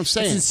 Dude, that's what I'm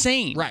saying. It's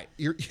insane. Right.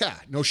 You're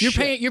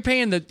shit. You're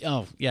paying the.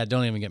 Oh yeah,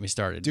 don't even get me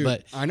started. Dude,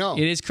 but I know.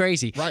 it is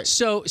crazy. Right.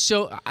 So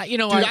Dude,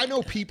 I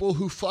know people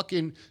who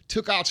fucking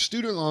took out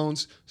student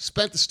loans,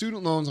 spent the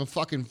student loans on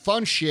fucking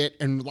fun shit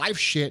and life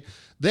shit,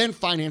 then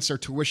financed their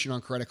tuition on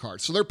credit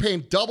cards. So they're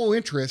paying double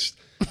interest,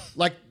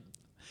 and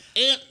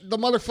the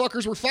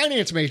motherfuckers were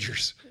finance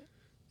majors.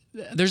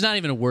 There's not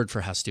even a word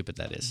for how stupid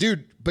that is.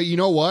 Dude, but you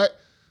know what?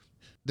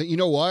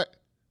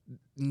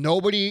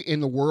 Nobody in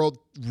the world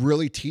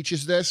really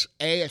teaches this.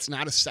 It's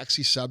not a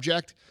sexy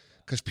subject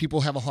because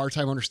people have a hard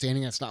time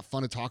understanding it. It's not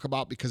fun to talk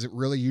about because it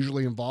really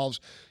usually involves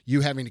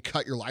you having to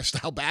cut your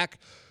lifestyle back.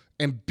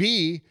 And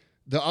B,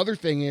 the other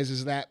thing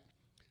is that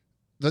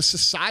the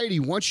society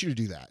wants you to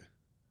do that.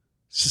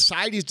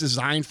 Society is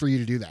designed for you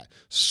to do that.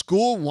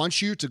 School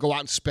wants you to go out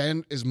and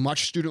spend as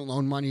much student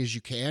loan money as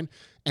you can,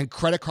 and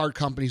credit card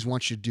companies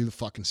want you to do the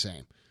fucking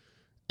same.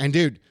 And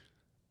dude,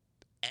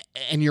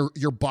 and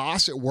your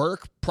boss at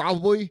work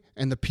probably,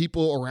 and the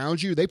people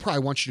around you, they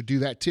probably want you to do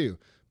that too.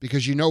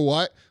 Because you know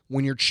what?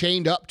 When you're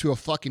chained up to a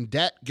fucking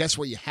debt, guess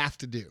what you have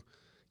to do?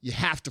 You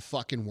have to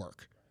fucking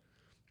work.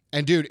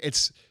 And dude,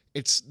 it's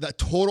the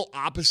total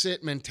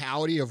opposite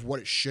mentality of what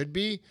it should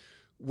be.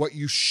 What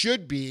you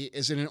should be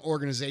is in an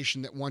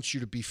organization that wants you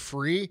to be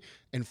free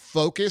and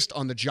focused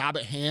on the job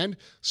at hand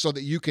so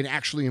that you can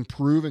actually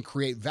improve and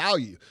create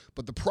value.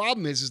 But the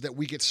problem is that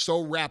we get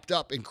so wrapped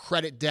up in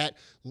credit debt,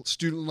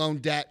 student loan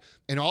debt,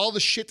 and all the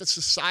shit that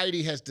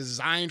society has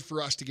designed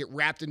for us to get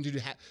wrapped into,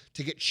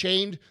 to get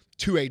chained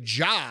to a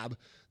job,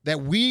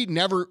 that we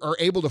never are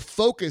able to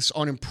focus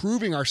on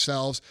improving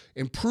ourselves,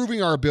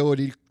 improving our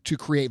ability to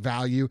create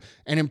value,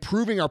 and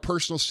improving our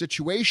personal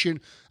situation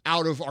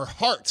out of our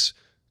hearts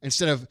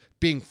instead of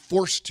being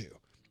forced to.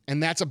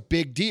 And that's a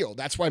big deal.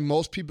 That's why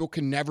most people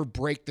can never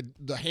break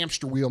the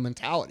hamster wheel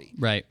mentality.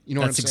 Right. You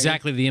know what I'm That's saying?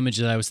 exactly the image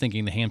that I was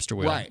thinking, the hamster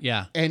wheel. Right.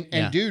 Yeah. And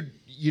dude,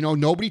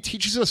 nobody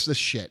teaches us this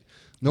shit.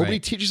 Nobody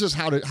Right. teaches us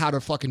how to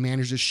fucking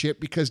manage this shit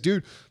because,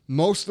 dude,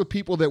 most of the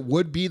people that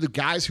would be the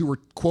guys who were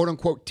quote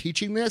unquote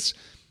teaching this,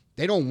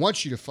 they don't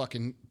want you to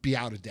fucking be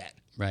out of debt.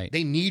 Right.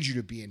 They need you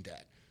to be in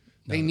debt.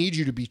 They need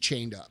you to be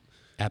chained up.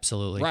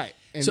 Absolutely. Right.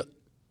 And So-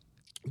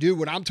 dude,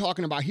 what I'm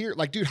talking about here,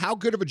 like, dude, how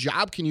good of a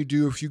job can you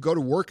do if you go to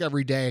work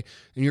every day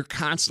and you're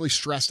constantly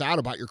stressed out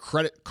about your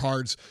credit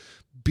cards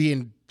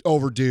being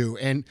overdue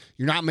and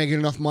you're not making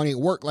enough money at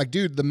work? Like,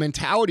 dude, the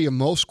mentality of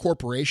most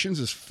corporations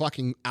is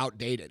fucking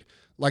outdated.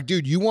 Like,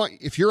 dude,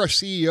 if you're a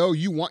CEO,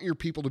 you want your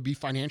people to be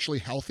financially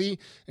healthy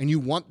and you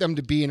want them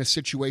to be in a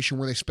situation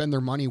where they spend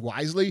their money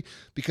wisely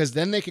because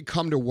then they could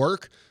come to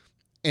work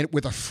and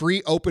with a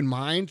free, open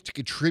mind to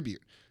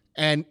contribute.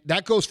 And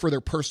that goes for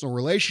their personal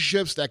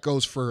relationships, that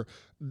goes for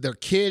their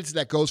kids,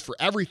 that goes for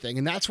everything.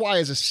 And that's why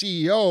as a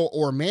CEO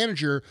or a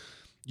manager,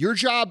 your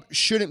job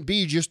shouldn't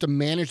be just to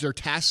manage their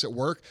tasks at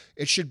work.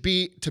 It should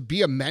be to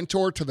be a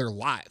mentor to their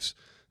lives.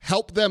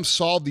 Help them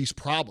solve these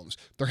problems.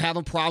 They're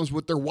having problems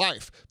with their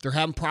wife. They're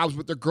having problems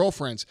with their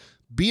girlfriends.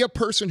 Be a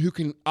person who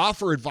can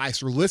offer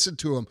advice or listen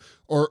to them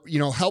or,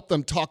 help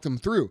them talk them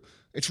through.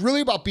 It's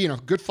really about being a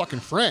good fucking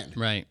friend.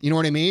 Right. You know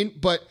what I mean?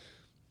 But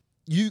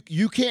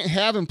you can't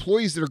have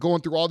employees that are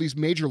going through all these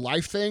major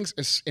life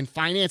things, and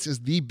finance is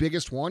the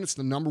biggest one. It's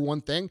the number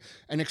one thing,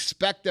 and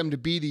expect them to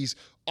be these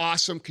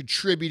awesome,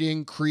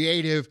 contributing,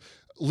 creative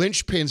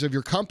linchpins of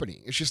your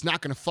company. It's just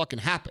not going to fucking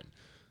happen.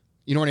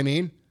 You know what I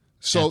mean?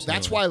 So Absolutely.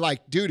 That's why,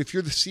 like, dude, if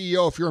you're the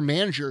CEO, if you're a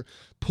manager,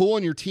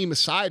 pulling your team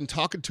aside and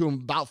talking to them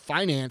about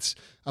finance,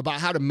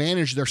 about how to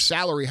manage their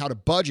salary, how to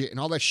budget, and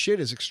all that shit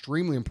is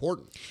extremely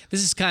important.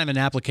 This is kind of an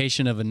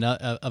application of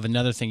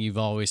another thing you've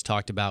always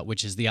talked about,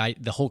 which is the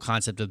whole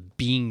concept of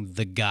being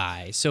the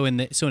guy. So in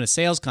a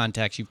sales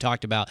context, you've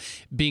talked about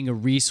being a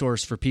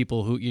resource for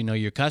people who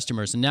your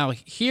customers. And now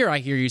here I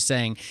hear you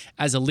saying,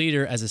 as a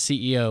leader, as a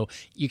CEO,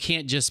 you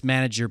can't just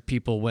manage your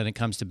people when it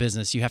comes to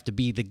business. You have to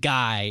be the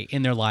guy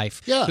in their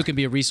life who can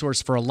be a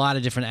resource for a lot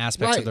of different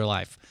aspects of their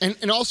life.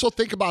 And also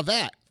think about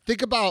that.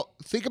 Think about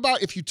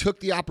if you took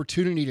the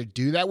opportunity to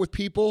do that with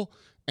people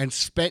and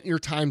spent your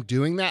time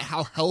doing that,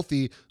 how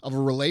healthy of a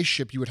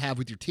relationship you would have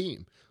with your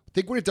team.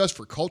 Think what it does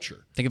for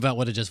culture. Think about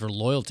what it does for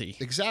loyalty.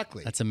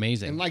 Exactly. That's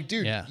amazing. And like,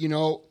 dude, yeah.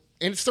 and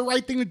it's the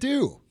right thing to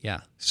do.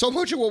 Yeah. So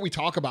much of what we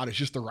talk about is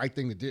just the right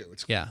thing to do.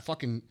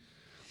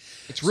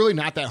 It's It's really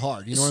not that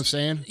hard. You know what I'm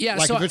saying? Yeah,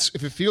 Like so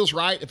if it feels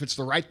right, if it's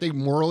the right thing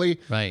morally,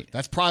 Right.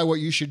 that's probably what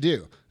you should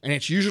do. And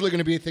it's usually going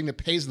to be a thing that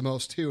pays the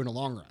most too in the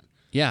long run.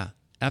 Yeah,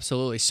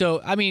 absolutely.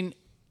 So, I mean,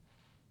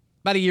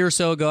 about a year or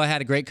so ago, I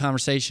had a great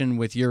conversation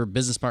with your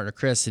business partner,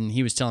 Chris, and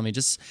he was telling me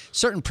just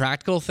certain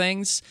practical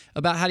things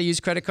about how to use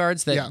credit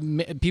cards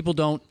that people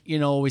don't,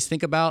 always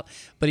think about.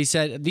 But he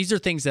said these are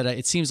things that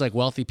it seems like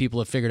wealthy people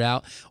have figured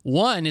out.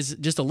 One is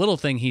just a little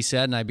thing he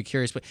said, and I'd be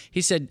curious, but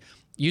he said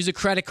use a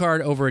credit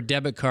card over a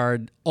debit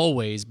card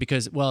always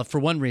because, well, for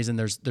one reason,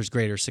 there's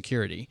greater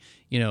security,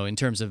 in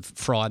terms of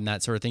fraud and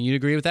that sort of thing. You'd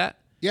agree with that?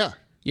 Yeah.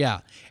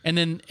 Yeah, and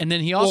then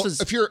he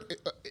also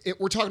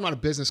we're talking about a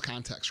business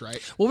context,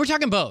 right? Well, we're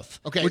talking both.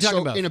 Okay, we're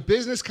talking both. In a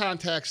business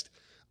context,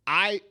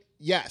 and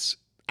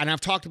I've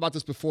talked about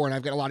this before, and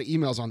I've got a lot of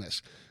emails on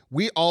this.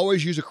 We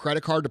always use a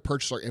credit card to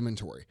purchase our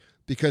inventory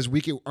because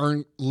we can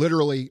earn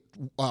literally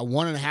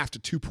 1.5 to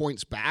 2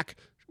 points back,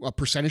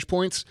 percentage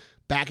points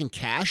back in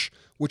cash,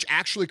 which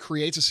actually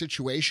creates a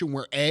situation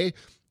where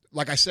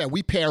like I said,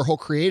 we pay our whole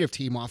creative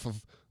team off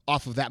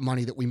of that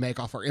money that we make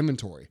off our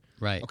inventory.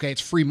 Right. Okay,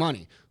 it's free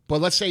money. But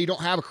let's say you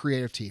don't have a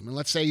creative team, and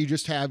let's say you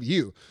just have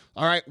you.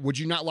 All right, would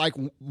you not like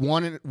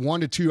 1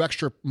 to 2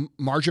 extra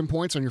margin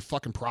points on your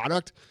fucking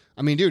product?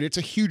 I mean, dude, it's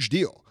a huge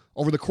deal.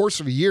 Over the course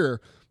of a year,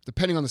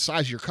 depending on the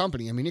size of your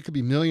company, I mean, it could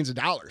be millions of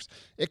dollars.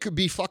 It could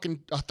be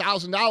fucking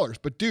 $1,000.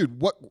 But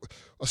dude, what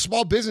a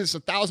small business,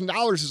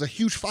 $1,000 is a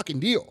huge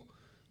fucking deal.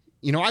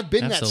 I've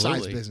been that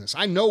size business.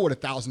 I know what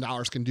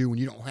 $1,000 can do when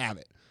you don't have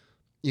it.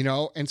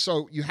 And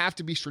so you have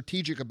to be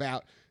strategic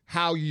about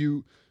how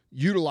you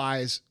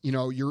utilize,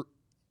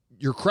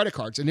 your credit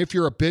cards. And if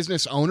you're a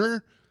business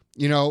owner,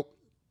 you want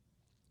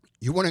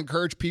to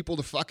encourage people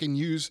to fucking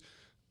use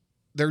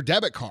their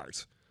debit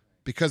cards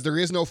because there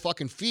is no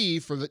fucking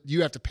fee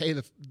you have to pay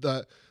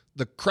the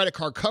credit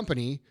card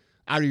company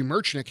out of your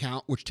merchant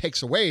account, which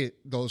takes away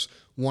those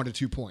 1 to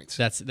 2 points.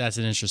 That's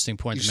an interesting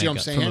point you to see make what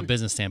I'm saying? from a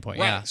business standpoint.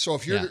 Right. Yeah. So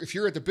if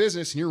you're at the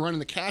business and you're running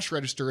the cash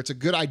register, it's a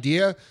good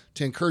idea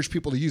to encourage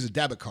people to use a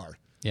debit card.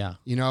 Yeah.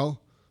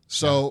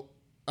 So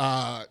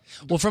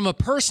well, from a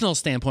personal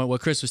standpoint,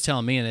 what Chris was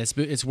telling me, and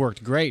it's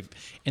worked great,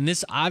 and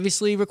this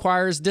obviously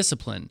requires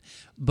discipline,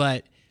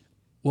 but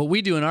what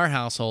we do in our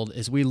household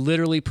is we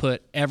literally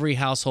put every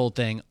household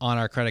thing on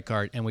our credit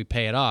card and we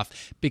pay it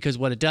off because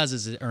what it does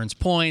is it earns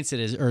points,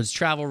 earns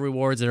travel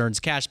rewards, it earns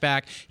cash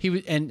back.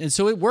 And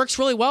so it works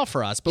really well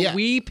for us, but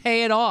we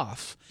pay it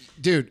off.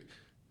 Dude,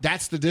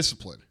 that's the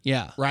discipline.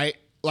 Yeah. Right?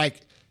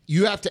 Like,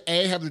 you have to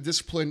have the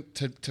discipline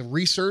to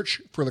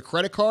research for the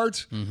credit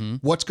cards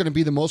what's going to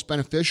be the most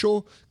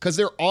beneficial, because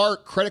there are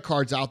credit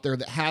cards out there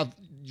that have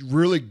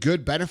really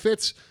good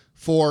benefits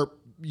for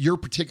your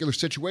particular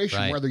situation,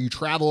 right. Whether you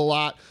travel a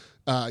lot,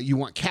 you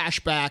want cash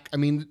back. I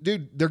mean,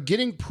 dude, they're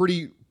getting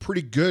pretty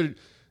good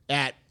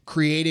at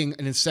creating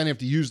an incentive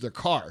to use their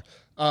card,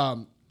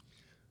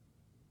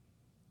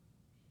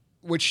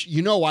 which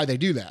why they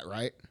do that,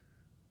 right?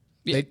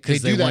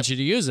 Because they want you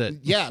to use it.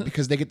 Yeah,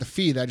 because they get the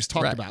fee that I just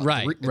talked Right, about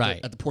right,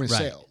 at the point of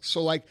right. sale.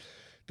 So, like,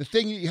 the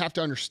thing you have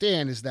to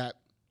understand is that,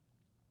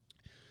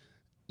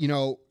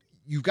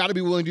 you've got to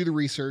be willing to do the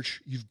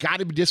research. You've got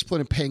to be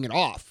disciplined in paying it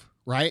off,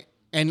 right?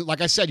 And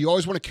like I said, you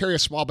always want to carry a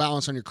small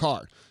balance on your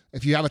card.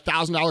 If you have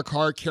 $1,000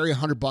 card, carry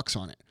 $100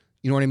 on it.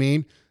 You know what I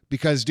mean?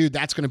 Because, dude,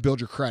 that's going to build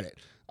your credit.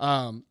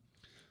 I'm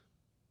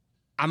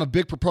a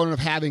big proponent of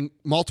having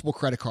multiple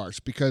credit cards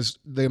because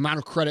the amount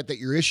of credit that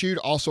you're issued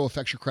also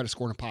affects your credit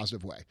score in a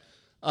positive way.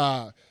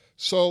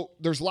 So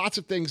there's lots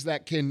of things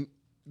that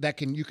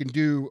you can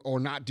do or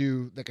not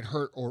do that can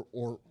hurt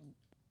or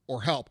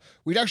help.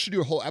 We'd actually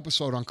do a whole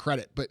episode on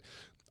credit, but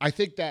I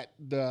think that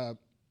the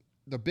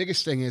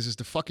biggest thing is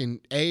to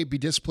fucking A, be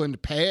disciplined to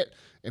pay it,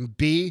 and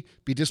B,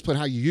 be disciplined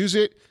how you use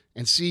it,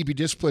 and C, be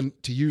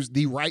disciplined to use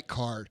the right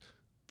card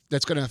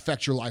that's going to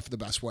affect your life the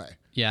best way.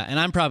 Yeah, and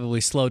I'm probably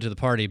slow to the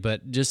party,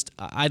 but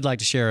I'd like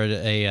to share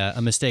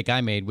a mistake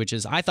I made, which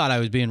is I thought I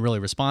was being really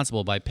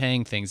responsible by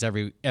paying things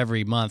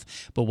every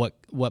month. But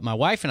what my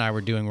wife and I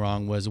were doing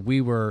wrong was we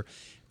were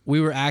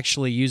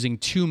actually using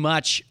too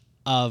much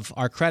of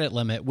our credit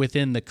limit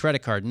within the credit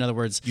card. In other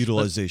words,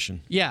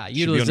 utilization. Yeah,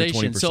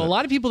 utilization. So a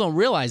lot of people don't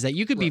realize that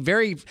you could be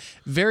very,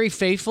 very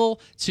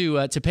faithful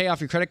to pay off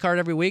your credit card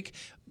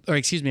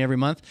every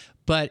month,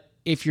 but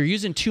if you're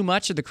using too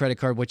much of the credit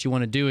card, what you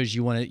want to do is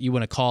you want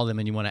to call them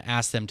and you want to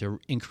ask them to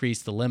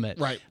increase the limit,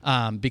 right?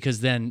 Because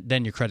then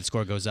your credit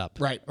score goes up,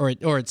 right? Or it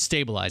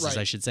stabilizes, right.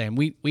 I should say. And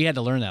we had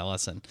to learn that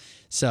lesson.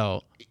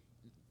 So.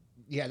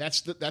 Yeah,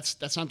 that's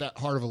not that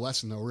hard of a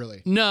lesson though,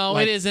 really. No,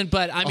 it isn't.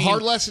 But I mean, a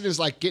hard lesson is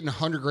like getting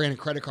 $100,000 in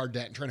credit card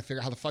debt and trying to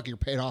figure out how the fuck you're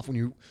paid off when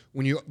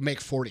you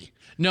make 40.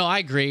 No, I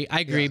agree.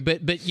 Yeah.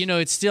 But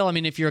it's still. I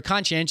mean, if you're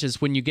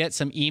conscientious, when you get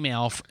some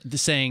email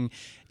saying,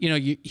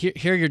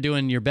 here you're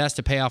doing your best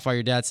to pay off all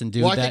your debts and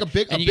do that,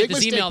 and you get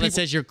this email that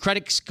says your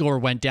credit score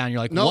went down,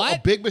 you're like, no, what?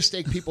 A big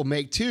mistake people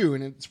make too,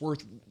 and it's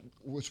worth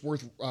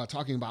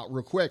talking about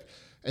real quick,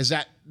 is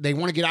that they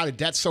want to get out of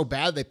debt so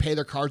bad they pay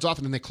their cards off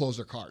and then they close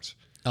their cards.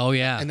 Oh,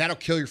 yeah. And that'll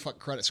kill your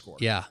credit score.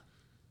 Yeah.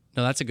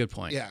 No, that's a good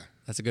point. Yeah.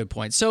 That's a good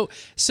point. So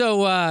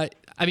I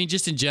mean,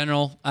 just in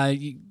general,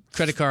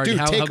 credit card. Dude,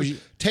 how would you?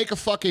 take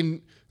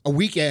a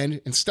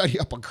weekend and study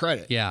up on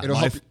credit. Yeah. It'll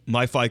help.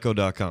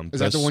 MyFICO.com.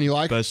 Is that the one you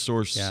like? Best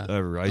source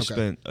ever. I Okay.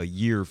 spent a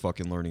year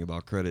fucking learning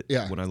about credit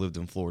when I lived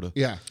in Florida.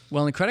 Yeah.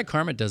 Well, and Credit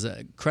Karma does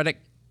it. Credit.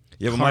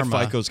 Yeah, but Karma.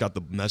 my FICO's got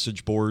the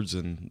message boards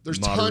and There's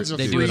moderate- tons of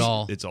They free. do it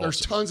all. It's awesome.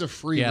 There's tons of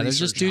free. Yeah,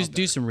 there's research just out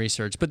do there. some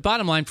research. But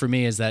bottom line for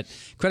me is that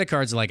credit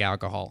cards are like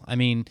alcohol. I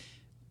mean,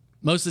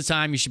 most of the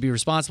time you should be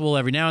responsible.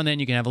 Every now and then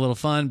you can have a little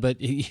fun, but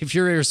if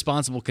you're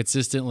irresponsible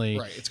consistently,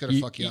 Right, it's gonna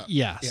fuck you up.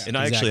 Yes, Yeah. And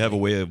I actually have a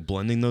way of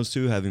blending those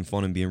two, having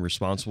fun and being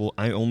responsible.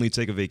 I only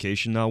take a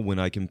vacation now when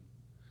I can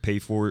pay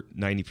for it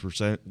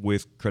 90%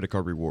 with credit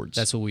card rewards.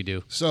 That's what we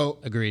do. So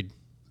Agreed.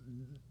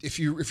 if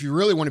you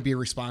really want to be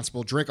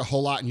responsible, drink a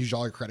whole lot and use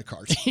all your credit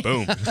cards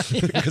Boom.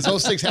 because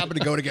those things happen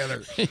to go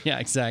together. Yeah,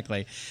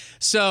 exactly.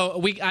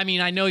 So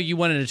I know you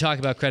wanted to talk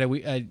about credit.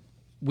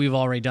 We've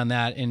already done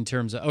that in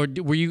terms of, or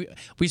we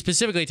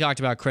specifically talked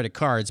about credit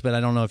cards, but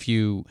I don't know if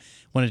you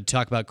wanted to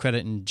talk about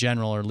credit in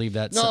general or leave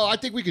that. No, I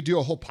think we could do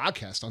a whole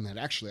podcast on that.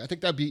 Actually, I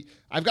think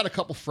I've got a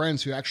couple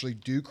friends who actually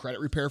do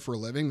credit repair for a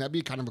living. That'd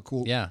be kind of a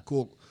cool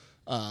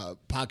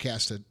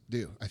podcast to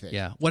do. I think.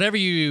 Yeah. Whatever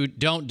you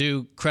don't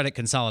do, credit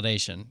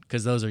consolidation,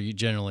 because those are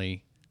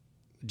generally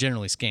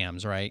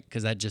scams, right?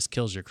 Because that just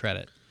kills your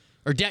credit.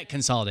 Or debt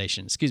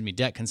consolidation. Excuse me,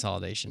 debt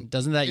consolidation.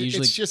 Doesn't that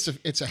usually? It's just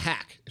it's a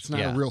hack. It's not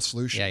a real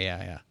solution.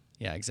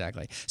 Yeah,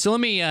 exactly. So let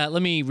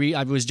me read.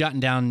 I was jotting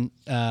down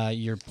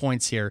your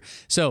points here.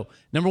 So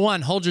number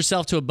one, hold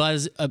yourself to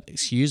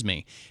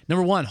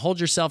Number one, hold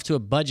yourself to a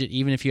budget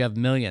even if you have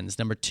millions.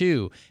 Number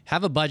two,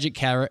 have a budget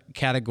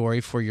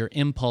category for your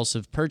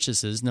impulsive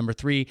purchases. Number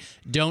three,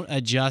 don't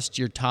adjust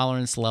your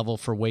tolerance level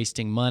for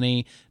wasting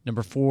money.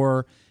 Number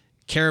four,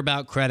 care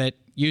about credit.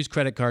 Use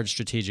credit cards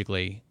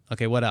strategically.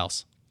 Okay, what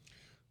else?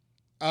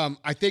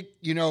 I think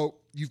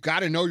you've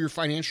got to know your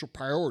financial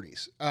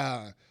priorities.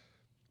 A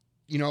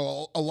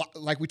lot,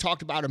 like we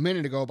talked about a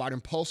minute ago about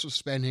impulsive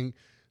spending,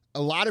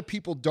 a lot of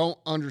people don't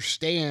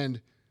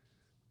understand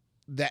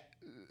that,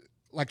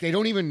 like they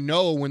don't even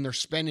know when they're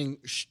spending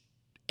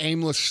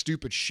aimless,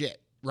 stupid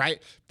shit,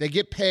 right? They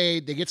get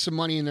paid, they get some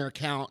money in their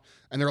account,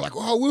 and they're like,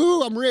 "Oh,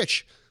 woo, I'm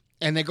rich,"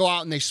 and they go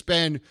out and they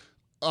spend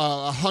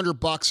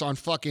 $100 on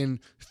fucking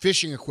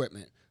fishing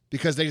equipment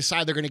because they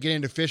decide they're going to get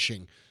into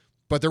fishing.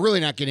 But they're really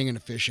not getting into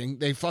fishing.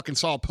 They fucking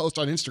saw a post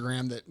on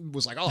Instagram that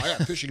was like, "Oh yeah,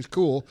 fishing's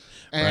cool,"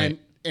 and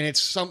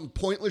it's some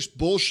pointless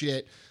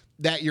bullshit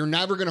that you're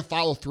never going to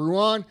follow through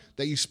on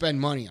that you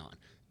spend money on.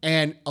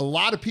 And a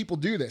lot of people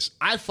do this.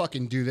 I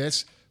fucking do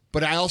this,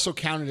 but I also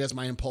count it as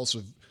my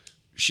impulsive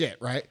shit,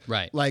 right?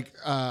 Right. Like,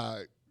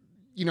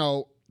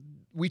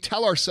 we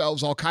tell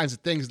ourselves all kinds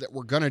of things that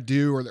we're going to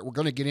do or that we're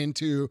going to get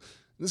into.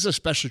 This is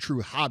especially true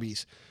with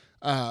hobbies.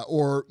 A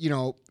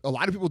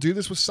lot of people do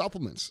this with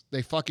supplements.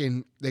 They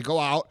go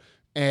out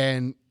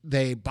and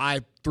they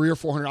buy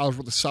 $300 or $400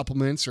 worth of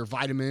supplements or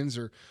vitamins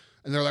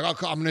and they're like,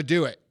 "Oh, I'm going to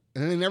do it."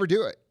 And then they never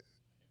do it,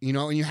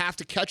 and you have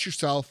to catch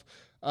yourself.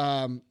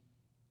 You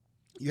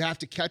have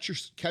to catch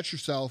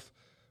yourself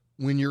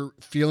when you're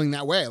feeling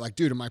that way. Like,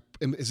 dude,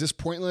 is this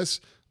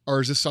pointless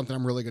or is this something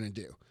I'm really going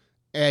to do?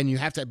 And you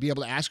have to be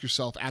able to ask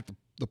yourself at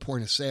the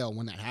point of sale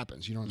when that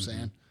happens. You know what I'm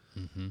saying?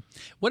 Mm-hmm.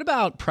 What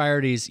about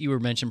priorities? You were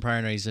mentioning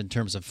priorities in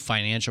terms of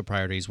financial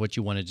priorities, what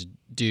you wanted to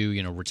do,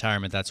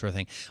 retirement, that sort of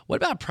thing. What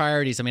about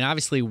priorities? I mean,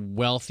 obviously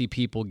wealthy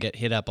people get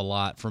hit up a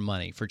lot for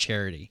money, for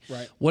charity.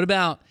 Right. What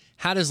about,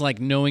 how does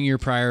knowing your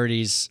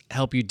priorities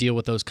help you deal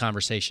with those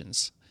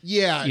conversations?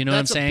 Yeah, you know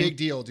that's what I'm saying? A big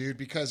deal, dude,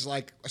 because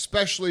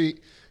especially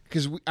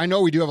because I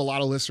know we do have a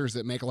lot of listeners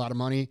that make a lot of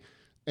money,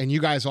 and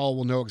you guys all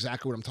will know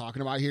exactly what I'm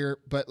talking about here.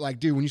 But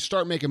dude, when you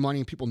start making money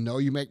and people know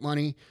you make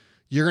money,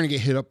 you're going to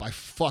get hit up by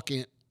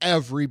fucking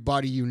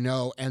everybody you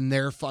know and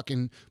their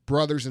fucking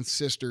brothers and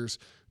sisters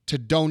to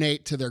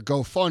donate to their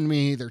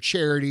GoFundMe, their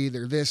charity,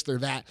 their this, their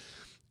that.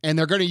 And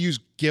they're going to use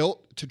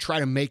guilt to try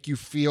to make you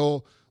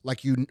feel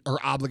like you are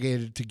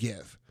obligated to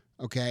give.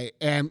 Okay.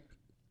 And,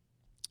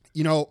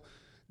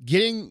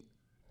 getting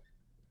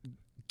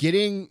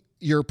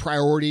your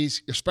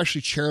priorities,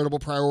 especially charitable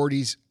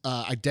priorities,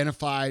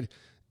 identified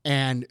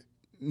and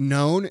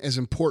known is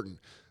important.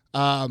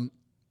 I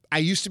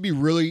used to be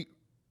really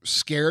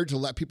scared to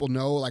let people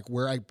know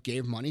where I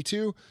gave money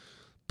to.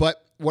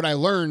 But what I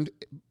learned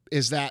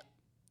is that,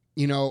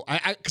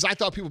 because I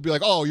thought people would be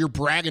like, "Oh, you're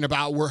bragging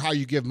about how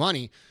you give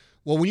money."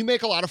 Well, when you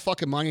make a lot of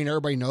fucking money and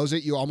everybody knows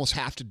it, you almost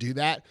have to do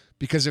that,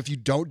 because if you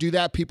don't do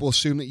that, people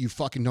assume that you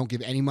fucking don't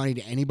give any money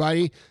to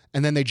anybody,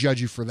 and then they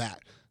judge you for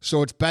that.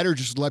 So it's better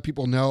just to let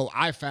people know,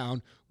 I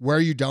found, where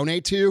you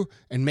donate to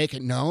and make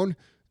it known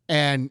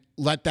and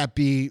let that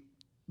be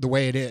the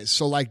way it is.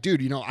 So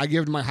dude, I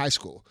give to my high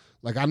school.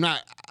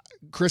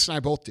 Chris and I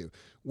both do.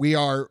 We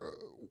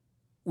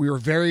were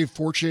very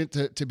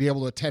fortunate to be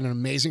able to attend an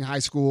amazing high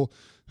school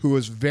who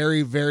was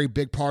very, very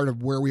big part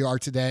of where we are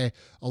today.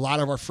 A lot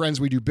of our friends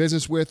we do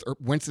business with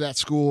went to that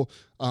school.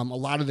 A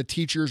lot of the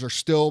teachers are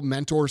still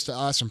mentors to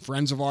us and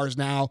friends of ours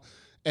now.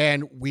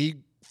 And we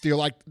feel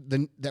like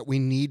that we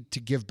need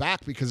to give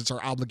back because it's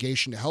our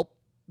obligation to help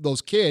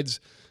those kids,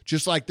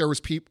 just like there was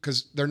people,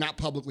 because they're not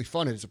publicly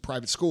funded. It's a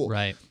private school.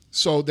 Right.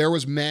 So there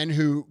was men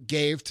who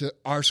gave to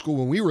our school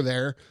when we were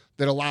there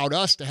that allowed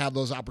us to have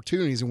those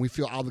opportunities, and we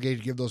feel obligated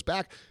to give those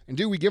back. And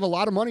dude, we give a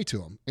lot of money to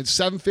them. It's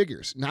 7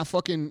 figures, not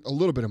fucking a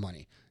little bit of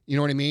money. You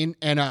know what I mean?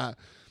 And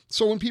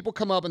so when people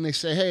come up and they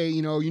say, hey,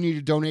 you need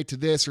to donate to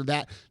this or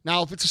that.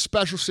 Now, if it's a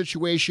special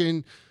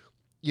situation,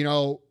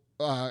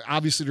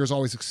 obviously there's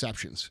always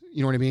exceptions.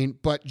 You know what I mean?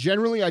 But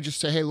generally I just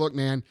say, hey, look,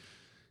 man,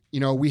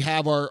 we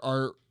have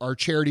our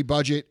charity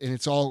budget, and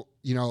it's all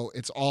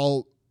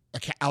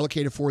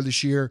allocated for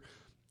this year.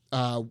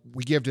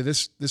 We give to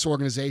this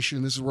organization,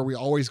 and this is where we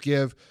always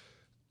give.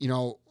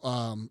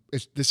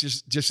 This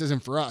just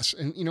isn't for us.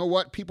 And you know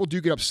what? People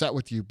do get upset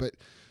with you, but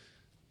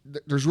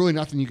there's really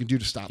nothing you can do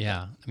to stop that.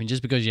 Yeah, I mean,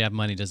 just because you have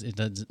money doesn't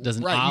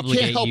right. obligate you,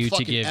 can't help you to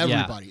fucking give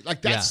everybody. Yeah.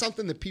 Like that's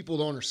something that people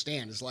don't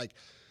understand. Is like,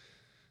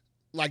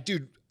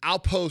 dude, I'll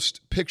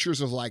post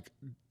pictures of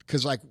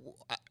because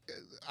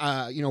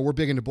we're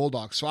big into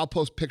bulldogs, so I'll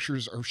post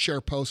pictures or share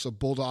posts of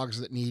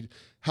bulldogs that need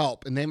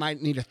help, and they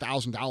might need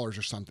 $1,000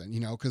 or something,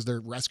 because they're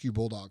rescue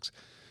bulldogs.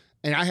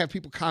 And I have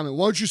people comment,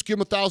 why don't you just give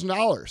them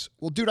 $1,000?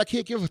 Well, dude, I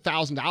can't give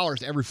 $1,000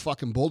 to every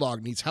fucking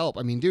bulldog needs help.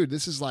 I mean, dude,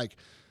 this is like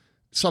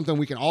something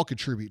we can all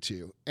contribute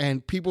to,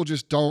 and people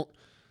just don't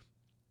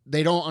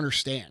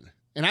understand.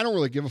 And I don't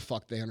really give a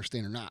fuck they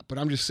understand or not, but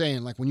I'm just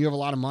saying, like, when you have a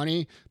lot of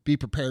money, be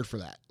prepared for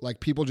that. Like,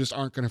 people just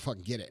aren't going to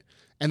fucking get it.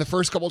 And the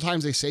first couple of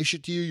times they say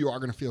shit to you, you are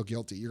going to feel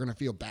guilty. You're going to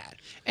feel bad.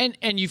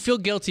 And you feel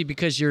guilty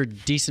because you're a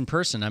decent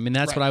person. I mean,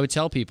 that's what I would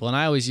tell people. And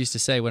I always used to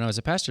say when I was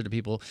a pastor to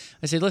people,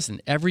 I say, listen,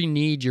 every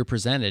need you're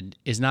presented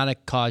is not a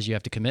cause you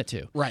have to commit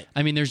to. Right.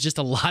 I mean, there's just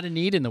a lot of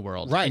need in the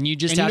world. Right. And you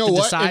just have to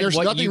decide what you care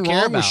about. There's nothing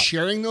wrong with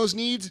sharing those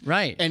needs.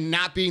 Right. And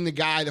not being the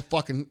guy that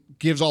fucking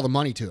gives all the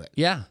money to it.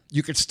 Yeah.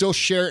 You could still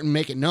share it and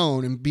make it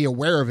known and be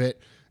aware of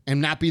it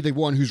and not be the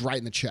one who's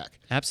writing the check.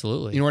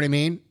 Absolutely. You know what I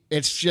mean?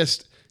 It's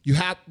just...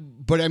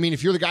 but I mean,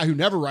 if you're the guy who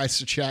never writes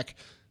the check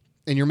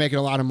and you're making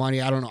a lot of money,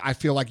 I don't know. I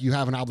feel like you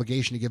have an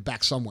obligation to give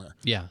back somewhere.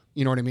 Yeah.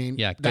 You know what I mean?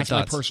 Yeah. That's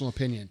my personal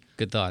opinion.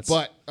 Good thoughts.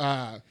 But,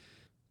 and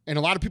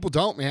a lot of people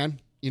don't, man.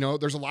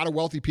 There's a lot of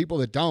wealthy people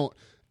that don't.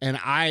 And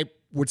I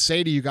would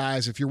say to you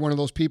guys, if you're one of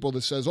those people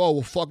that says, oh,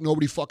 well, fuck,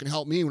 nobody fucking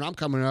helped me when I'm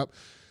coming up.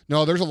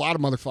 No, there's a lot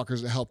of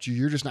motherfuckers that helped you.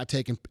 You're just not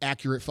taking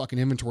accurate fucking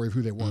inventory of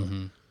who they were.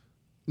 Mm-hmm.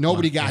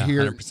 Nobody got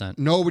here. 100%.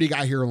 Nobody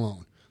got here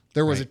alone.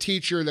 There was a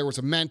teacher, there was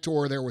a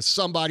mentor, there was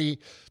somebody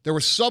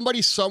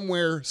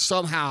somewhere,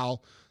 somehow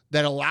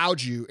that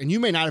allowed you, and you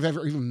may not have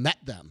ever even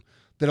met them,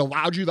 that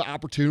allowed you the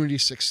opportunity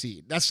to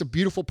succeed. That's the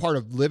beautiful part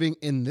of living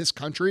in this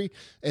country,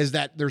 is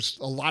that there's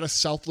a lot of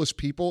selfless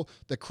people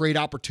that create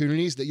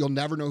opportunities that you'll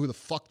never know who the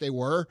fuck they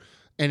were,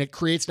 and it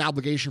creates an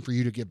obligation for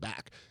you to give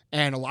back.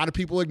 And a lot of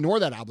people ignore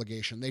that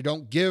obligation. They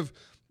don't give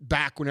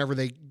back whenever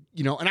they,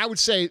 and I would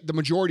say the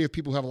majority of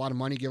people who have a lot of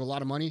money give a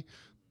lot of money,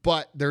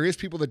 but there is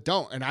people that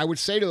don't. And I would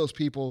say to those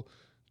people,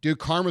 dude,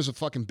 karma's a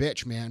fucking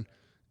bitch, man.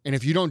 And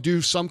if you don't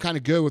do some kind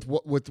of good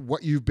with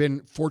what you've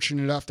been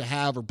fortunate enough to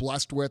have or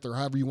blessed with, or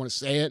however you want to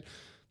say it,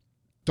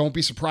 don't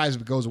be surprised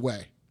if it goes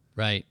away.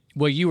 Right.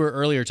 Well, you were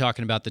earlier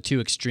talking about the two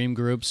extreme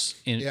groups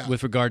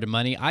with regard to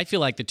money. I feel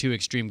like the two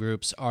extreme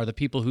groups are the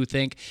people who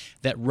think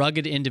that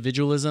rugged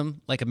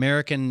individualism, like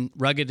American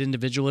rugged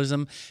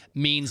individualism,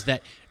 means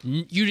that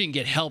you didn't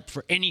get help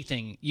for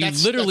anything. You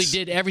literally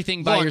did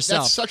everything by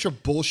yourself. That's such a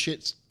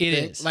bullshit thing. It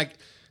is. Like,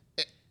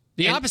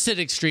 the opposite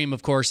extreme,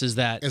 of course, is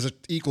that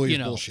equally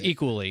bullshit.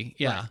 Equally,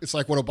 yeah. Right. It's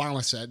like what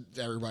Obama said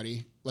to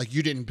everybody. Like,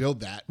 you didn't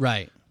build that.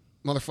 Right.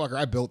 Motherfucker,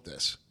 I built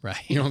this. Right.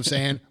 You know what I'm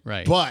saying?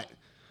 Right. But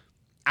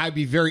I'd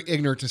be very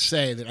ignorant to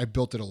say that I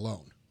built it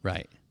alone.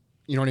 Right.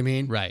 You know what I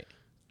mean? Right.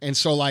 And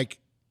so, like,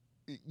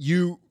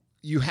 you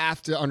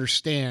have to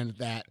understand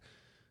that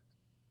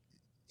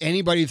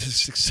anybody that's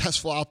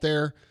successful out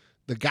there,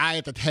 the guy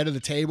at the head of the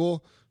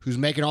table who's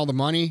making all the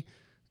money,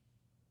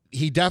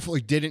 he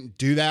definitely didn't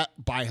do that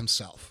by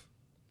himself.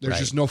 There's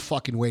just no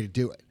fucking way to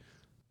do it.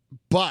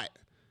 But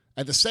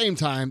at the same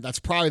time, that's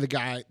probably the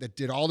guy that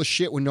did all the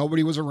shit when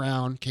nobody was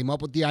around, came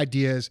up with the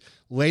ideas,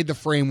 laid the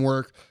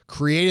framework,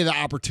 created the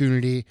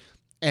opportunity,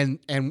 and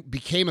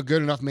became a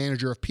good enough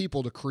manager of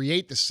people to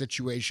create the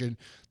situation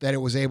that it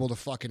was able to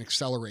fucking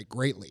accelerate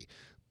greatly.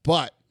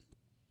 But,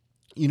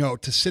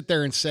 to sit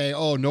there and say,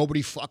 oh,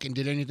 nobody fucking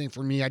did anything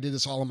for me, I did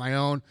this all on my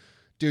own.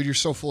 Dude, you're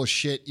so full of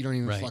shit, you don't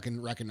even fucking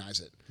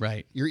recognize it.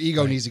 Right. Your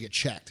ego needs to get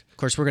checked. Of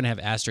course, we're going to have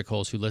asterisk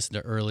holes who listen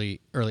to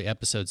early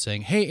episodes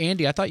saying, hey,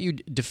 Andy, I thought you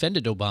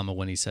defended Obama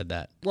when he said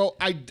that. Well,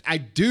 I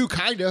do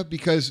kind of,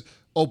 because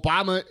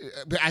Obama,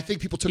 I think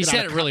people took he it out of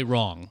context. He said it really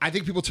wrong. I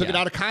think people took it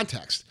out of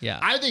context. Yeah.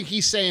 I think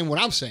he's saying what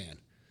I'm saying.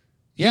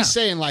 Yeah. He's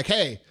saying like,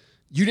 hey,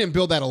 you didn't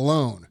build that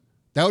alone.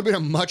 That would have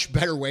been a much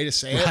better way to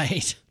say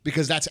it.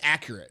 Because that's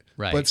accurate.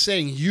 Right. But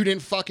saying you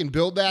didn't fucking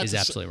build that is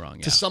absolutely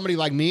wrong. To somebody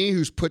like me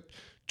who's put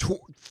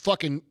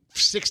fucking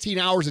 16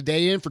 hours a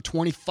day in for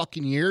 20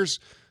 fucking years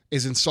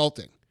is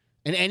insulting.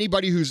 And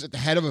anybody who's at the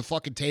head of a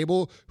fucking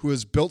table who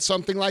has built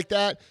something like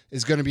that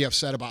is going to be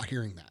upset about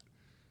hearing that.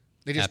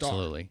 They just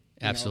Absolutely.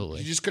 are.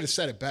 Absolutely. You just could have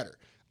said it better.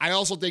 I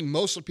also think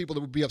most of the people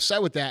that would be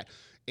upset with that,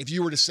 if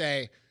you were to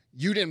say,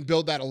 you didn't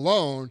build that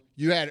alone,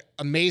 you had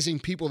amazing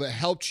people that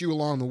helped you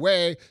along the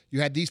way, you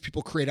had these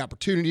people create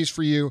opportunities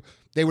for you,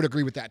 they would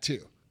agree with that too.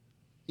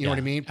 You know what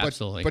I mean?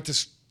 Absolutely. But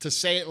to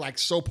say it like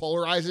so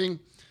polarizing,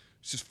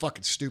 it's just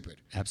fucking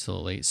stupid.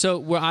 Absolutely. So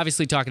we're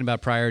obviously talking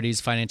about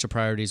priorities, financial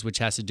priorities, which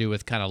has to do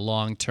with kind of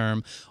long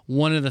term.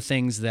 One of the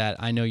things that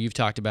I know you've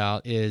talked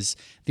about is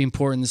the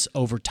importance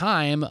over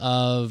time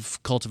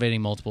of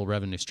cultivating multiple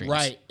revenue streams.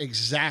 Right,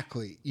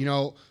 exactly. You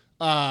know,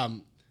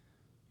 I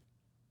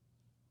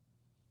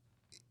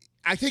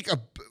think,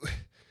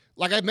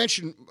 like I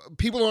mentioned,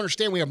 people don't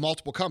understand we have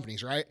multiple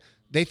companies, right?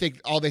 They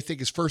think all they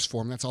think is First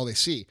Form. That's all they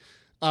see.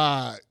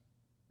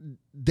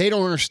 They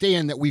don't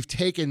understand that we've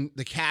taken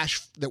the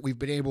cash that we've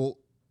been able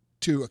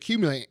to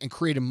accumulate and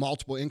created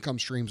multiple income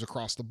streams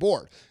across the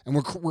board. And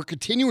we're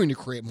continuing to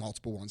create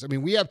multiple ones. I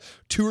mean, we have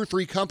 2 or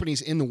 3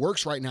 companies in the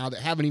works right now that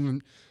haven't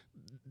even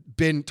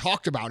been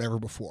talked about ever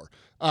before.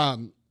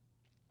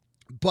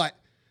 But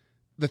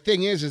the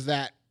thing is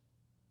that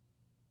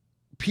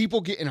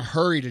people get in a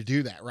hurry to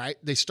do that, right?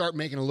 They start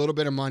making a little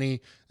bit of money,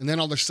 and then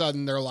all of a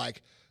sudden they're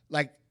like,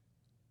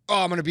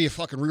 oh, I'm going to be a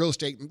fucking real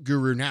estate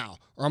guru now.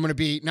 Or I'm going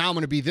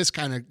to be this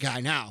kind of guy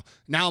now.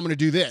 Now I'm going to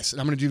do this, and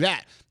I'm going to do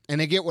that. And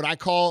they get what I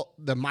call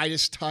the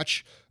Midas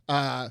touch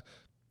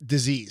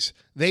disease.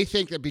 They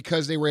think that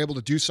because they were able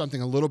to do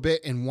something a little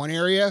bit in one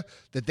area,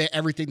 that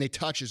everything they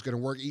touch is going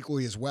to work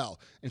equally as well.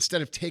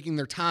 Instead of taking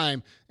their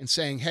time and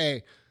saying,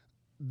 hey,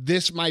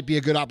 this might be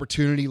a good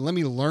opportunity. Let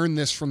me learn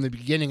this from the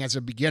beginning as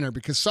a beginner,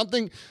 because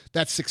something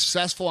that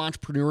successful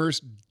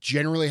entrepreneurs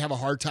generally have a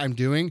hard time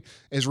doing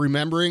is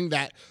remembering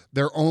that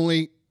they're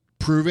only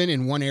proven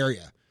in one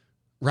area,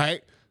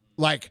 right?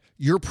 Like,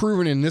 you're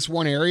proven in this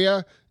one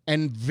area,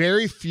 and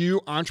very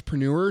few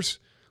entrepreneurs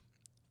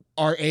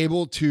are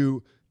able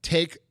to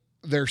take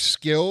their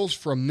skills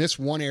from this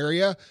one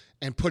area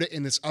and put it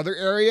in this other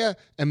area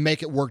and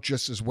make it work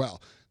just as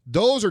well.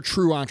 Those are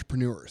true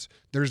entrepreneurs.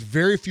 There's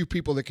very few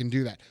people that can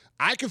do that.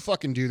 I can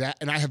fucking do that,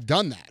 and I have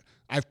done that.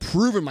 I've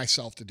proven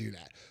myself to do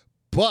that.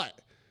 But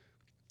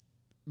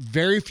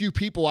very few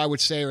people, I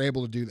would say, are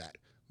able to do that.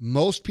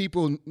 Most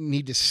people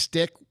need to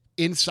stick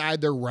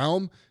inside their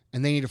realm,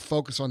 and they need to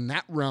focus on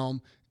that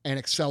realm and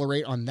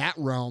accelerate on that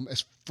realm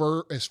as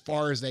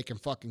far as they can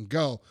fucking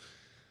go.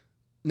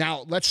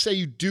 Now, let's say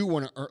you do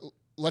want to, or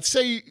let's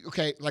say,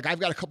 okay, like I've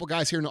got a couple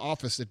guys here in the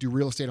office that do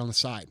real estate on the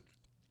side.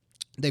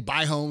 They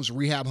buy homes,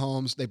 rehab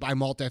homes, they buy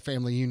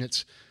multifamily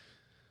units.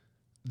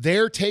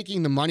 They're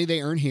taking the money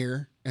they earn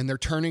here and they're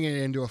turning it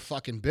into a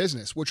fucking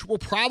business, which will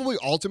probably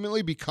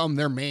ultimately become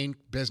their main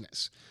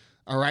business.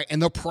 All right.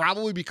 And they'll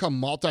probably become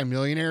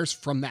multimillionaires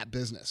from that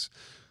business.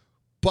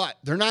 But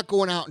they're not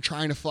going out and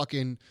trying to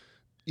fucking,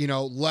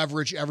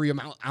 leverage every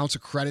ounce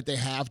of credit they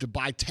have to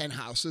buy 10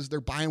 houses. They're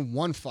buying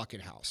one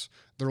fucking house.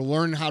 They're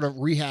learning how to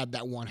rehab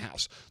that one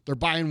house. They're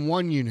buying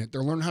one unit.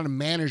 They're learning how to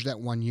manage that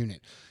one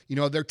unit.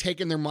 They're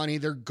taking their money.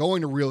 They're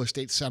going to real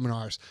estate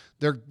seminars.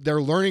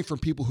 They're learning from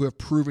people who have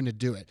proven to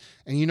do it.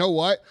 And you know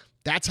what?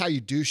 That's how you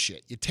do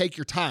shit. You take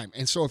your time.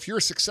 And so if you're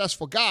a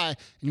successful guy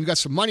and you got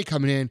some money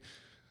coming in,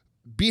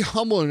 be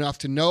humble enough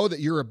to know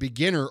that you're a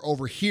beginner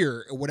over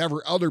here at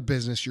whatever other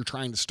business you're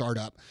trying to start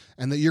up,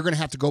 and that you're going to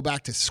have to go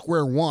back to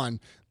square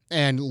one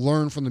and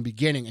learn from the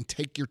beginning and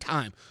take your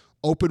time.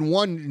 Open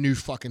one new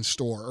fucking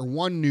store or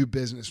one new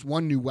business,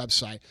 one new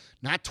website,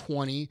 not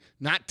 20,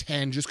 not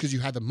 10, just because you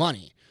had the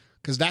money,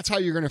 because that's how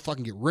you're going to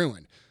fucking get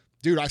ruined.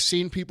 Dude, I've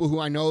seen people who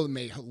I know that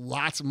made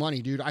lots of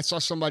money, dude. I saw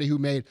somebody who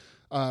made,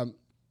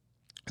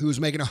 who was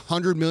making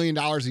 $100 million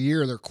a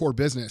year of their core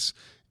business,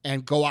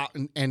 and go out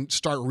and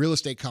start a real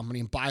estate company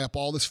and buy up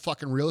all this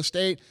fucking real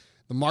estate.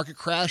 The market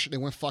crashed. They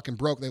went fucking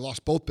broke. They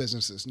lost both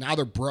businesses. Now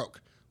they're broke.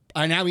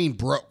 I mean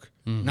broke.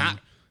 Mm-hmm.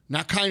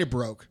 Not kind of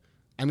broke.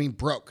 I mean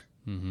broke.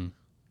 Mm-hmm.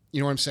 You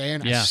know what I'm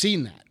saying? Yeah. I've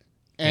seen that.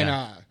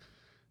 And,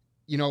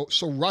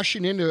 so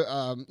rushing into,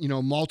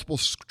 multiple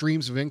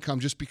streams of income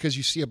just because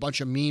you see a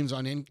bunch of memes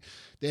on the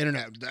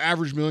internet. The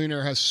average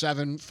millionaire has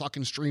 7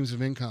 fucking streams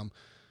of income.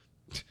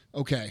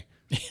 Okay.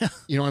 Yeah.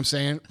 You know what I'm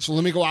saying? So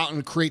let me go out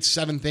and create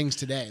 7 things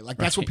today. Like,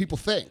 that's what people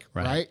think,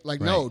 right? Like,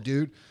 no,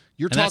 dude.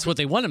 That's what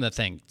they want them to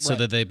think, so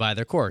that they buy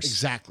their course.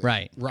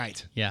 Exactly.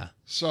 Right. Yeah.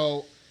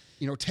 So,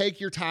 take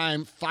your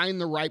time,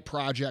 find the right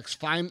projects,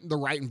 find the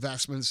right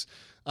investments,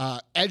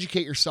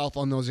 educate yourself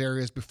on those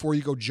areas before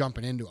you go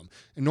jumping into them.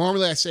 And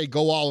normally I say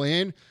go all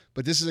in,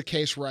 but this is a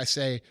case where I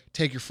say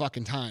take your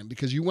fucking time,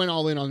 because you went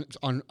all in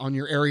on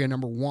your area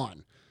number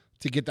 1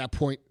 to get that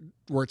point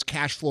where it's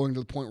cash flowing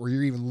to the point where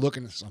you're even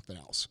looking at something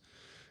else.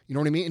 You know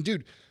what I mean? And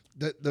dude,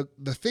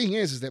 the thing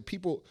is that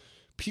people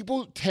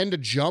tend to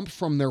jump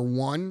from their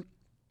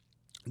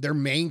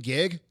main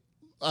gig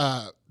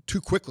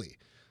too quickly,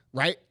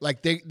 right?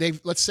 Like they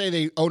let's say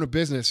they own a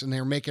business and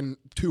they're making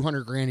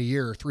 $200,000 a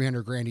year or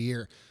 $300,000 a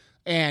year,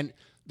 and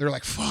they're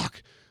like,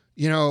 fuck,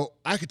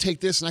 I could take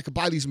this and I could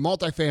buy these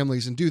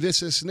multifamilies and do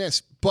this, and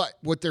this. But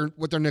what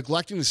they're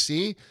neglecting to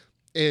see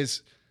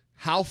is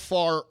how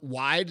far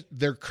wide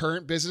their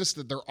current business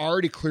that they're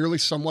already clearly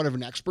somewhat of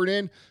an expert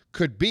in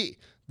could be.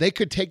 they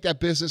could take that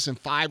business in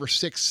 5 or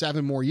 6,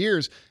 7 more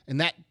years,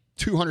 and that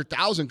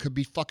 200,000 could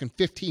be fucking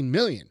 15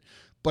 million.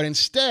 But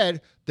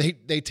instead,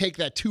 they take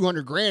that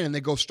 200 grand and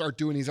they go start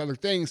doing these other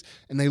things,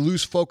 and they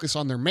lose focus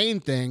on their main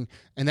thing.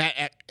 And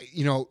that,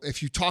 you know,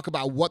 if you talk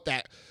about what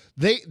that,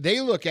 they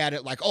look at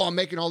it like, oh, I'm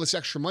making all this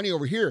extra money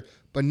over here.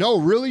 But no,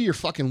 really, you're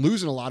fucking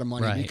losing a lot of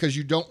money because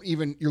you're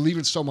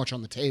leaving so much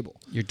on the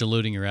table. You're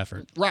diluting your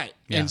effort. Right.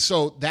 Yeah. And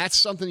so that's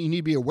something you need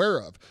to be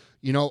aware of.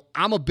 You know,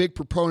 I'm a big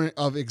proponent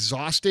of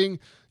exhausting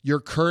your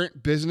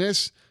current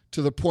business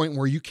to the point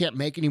where you can't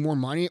make any more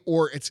money,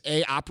 or it's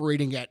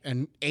operating at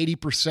an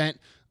 80%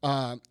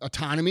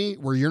 autonomy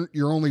where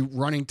you're only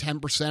running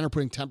 10% or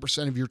putting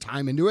 10% of your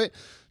time into it,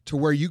 to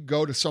where you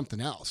go to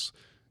something else.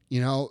 You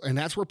know, and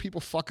that's where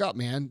people fuck up,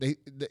 man.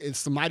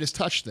 It's the Midas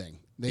touch thing.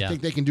 They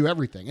think they can do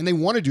everything, and they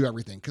want to do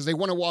everything because they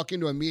want to walk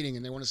into a meeting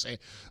and they want to say,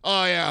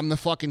 oh yeah, I'm the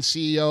fucking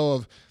CEO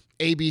of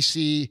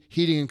ABC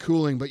Heating and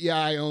Cooling, but yeah,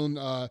 I own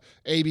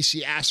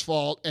ABC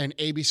Asphalt and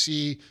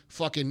ABC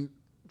fucking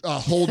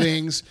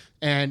Holdings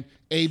and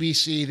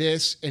ABC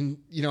this, and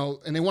you know,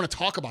 and they want to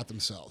talk about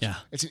themselves. Yeah.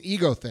 It's an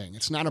ego thing.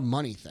 It's not a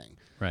money thing.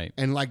 Right.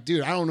 And like,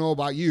 dude, I don't know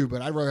about you,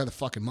 but I'd rather have the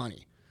fucking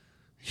money.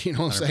 You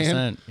know what I'm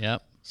saying?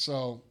 Yep.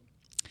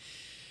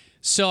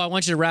 So I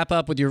want you to wrap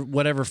up with your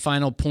whatever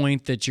final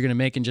point that you're going to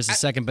make in just a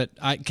second. But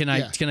can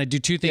I do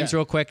two things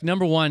real quick?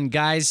 Number one,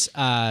 guys,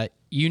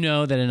 you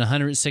know that in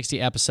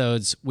 160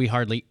 episodes we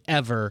hardly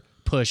ever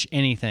push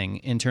anything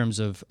in terms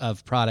of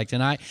product,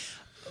 and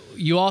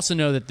you also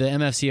know that the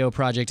MFCEO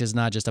project is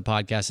not just a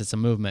podcast, it's a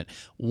movement.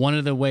 One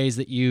of the ways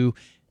that you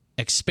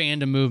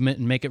expand a movement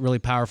and make it really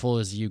powerful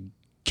is you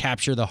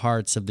capture the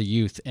hearts of the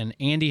youth. And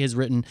Andy has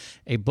written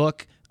a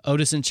book,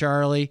 Otis and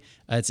Charlie.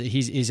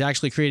 He's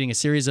actually creating a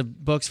series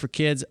of books for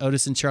kids,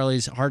 Otis and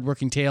Charlie's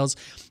Hardworking Tales.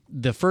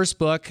 The first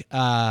book,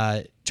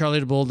 Charlie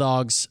the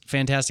Bulldog's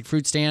Fantastic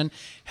Fruit Stand,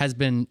 has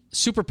been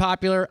super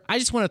popular. I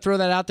just want to throw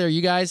that out there,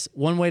 you guys.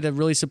 One way to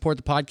really support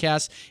the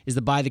podcast is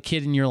to buy The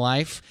Kid in Your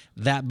Life,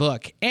 that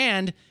book.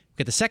 And we've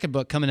got the second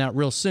book coming out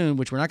real soon,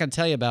 which we're not going to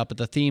tell you about, but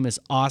the theme is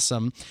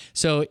awesome.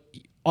 So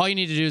all you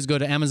need to do is go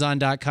to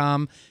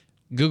Amazon.com,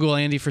 Google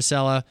Andy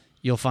Frisella.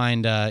 You'll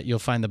find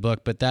the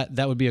book, but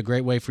that would be a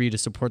great way for you to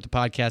support the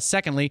podcast.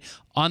 Secondly,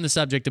 on the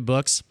subject of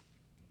books,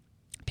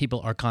 people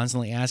are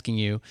constantly asking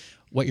you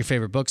what your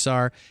favorite books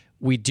are.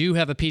 We do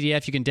have a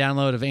PDF you can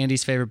download of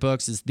Andy's favorite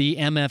books. It's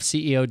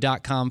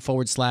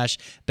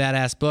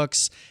themfceo.com/badass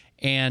books.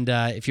 And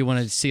if you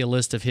want to see a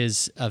list of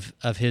his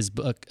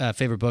book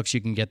favorite books,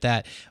 you can get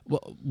that.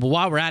 Well,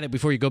 while we're at it,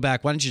 before you go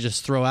back, why don't you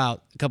just throw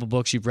out a couple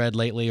books you've read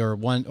lately, or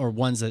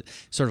ones that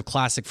sort of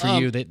classic for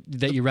you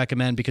that you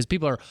recommend, because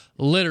people are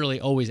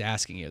literally always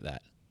asking you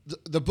that.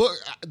 The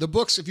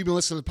books, if you've been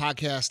listening to the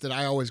podcast, that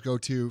I always go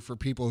to for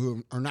people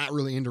who are not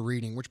really into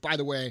reading, which, by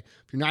the way,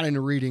 if you're not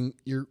into reading,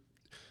 you're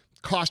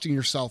costing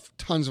yourself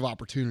tons of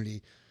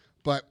opportunity.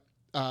 But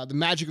The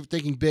Magic of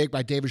Thinking Big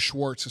by David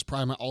Schwartz is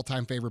probably my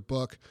all-time favorite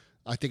book.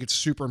 I think it's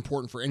super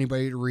important for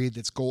anybody to read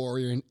that's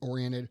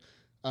goal-oriented.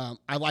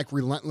 I like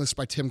Relentless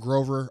by Tim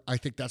Grover. I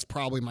think that's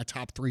probably my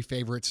top 3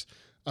 favorites.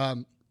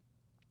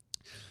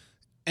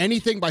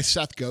 Anything by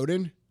Seth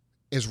Godin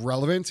is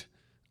relevant.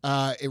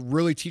 It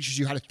really teaches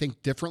you how to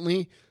think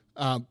differently.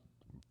 I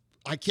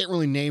can't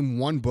really name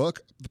one book.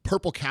 The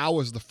Purple Cow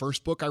was the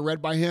first book I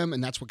read by him,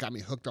 and that's what got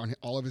me hooked on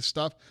all of his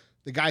stuff.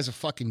 The guy's a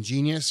fucking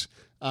genius.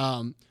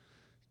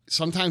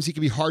 Sometimes he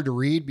can be hard to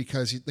read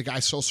because the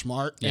guy's so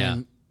smart. Yeah.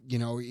 And you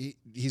know,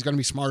 he's going to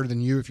be smarter than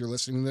you if you're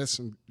listening to this,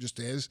 and just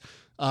is.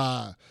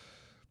 Wooden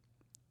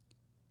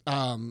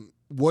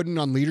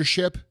on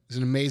Leadership is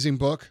an amazing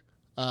book.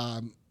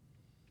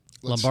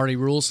 Lombardi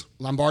Rules.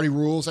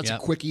 That's a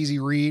quick, easy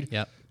read.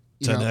 Yep.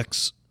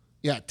 10X.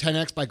 Yeah,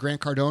 10X by Grant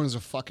Cardone is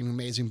a fucking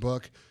amazing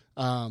book.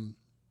 You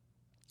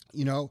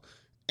know,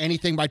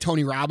 anything by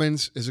Tony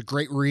Robbins is a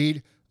great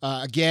read.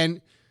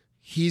 Again,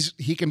 he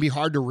can be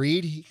hard to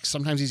read.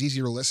 Sometimes he's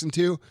easier to listen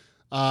to.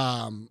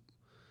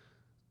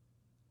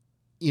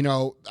 You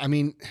know, I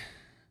mean,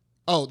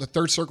 The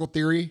Third Circle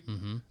Theory.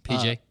 Mm-hmm.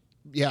 PJ.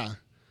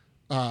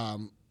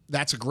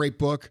 That's a great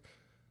book.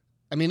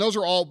 I mean, those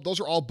are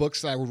all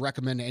books that I would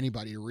recommend to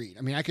anybody to read.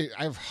 I mean, I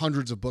have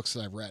hundreds of books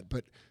that I've read,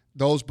 but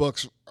those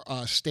books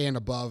stand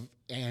above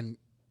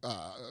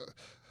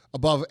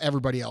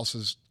everybody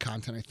else's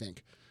content, I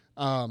think.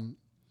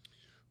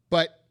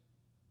 But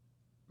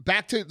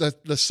back to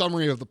the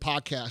summary of the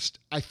podcast,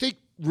 I think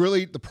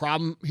really the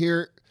problem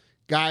here,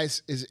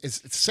 guys, is it's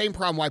the same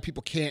problem why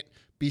people can't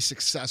be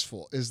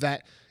successful, is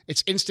that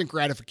it's instant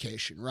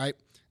gratification, right?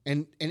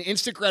 And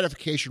instant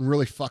gratification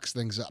really fucks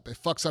things up. It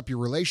fucks up your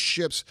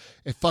relationships.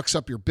 It fucks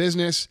up your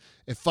business.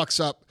 It fucks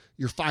up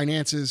your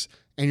finances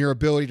and your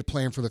ability to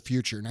plan for the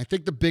future. And I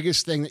think the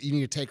biggest thing that you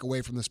need to take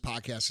away from this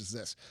podcast is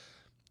this.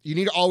 You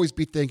need to always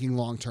be thinking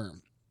long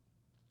term.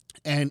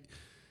 And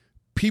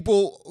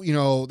people, you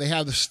know, they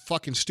have this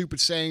fucking stupid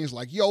sayings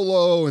like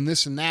YOLO and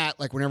this and that,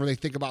 like whenever they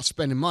think about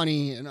spending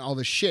money and all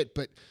this shit.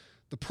 But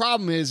the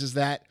problem is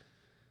that,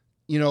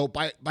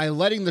 by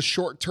letting the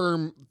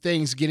short-term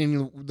things,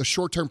 getting the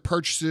short-term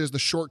purchases, the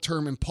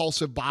short-term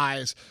impulsive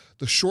buys,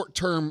 the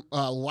short-term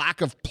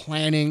lack of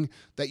planning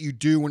that you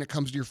do when it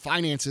comes to your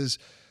finances,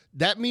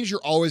 that means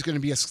you're always going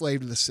to be a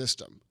slave to the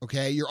system,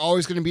 okay? You're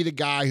always going to be the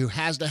guy who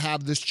has to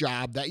have this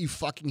job that you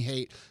fucking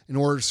hate in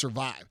order to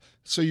survive.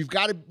 So you've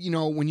got to,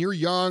 when you're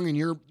young and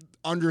you're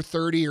under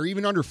 30 or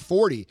even under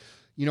 40,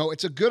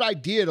 it's a good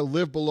idea to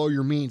live below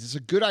your means. It's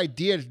a good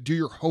idea to do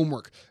your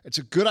homework. It's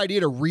a good idea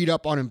to read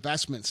up on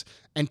investments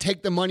and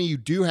take the money you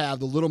do have,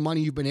 the little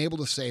money you've been able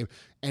to save,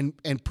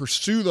 and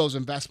pursue those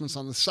investments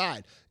on the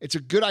side. It's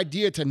a good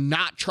idea to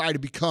not try to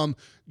become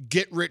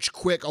get rich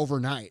quick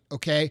overnight,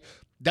 okay?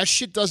 That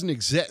shit doesn't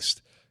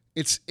exist.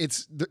 It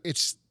is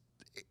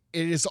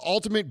the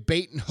ultimate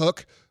bait and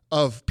hook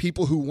of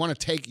people who want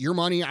to take your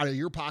money out of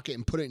your pocket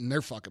and put it in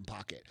their fucking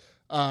pocket.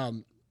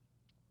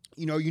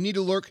 You need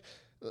to look.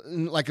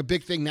 Like a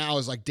big thing now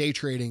is like day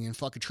trading and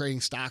fucking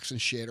trading stocks and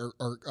shit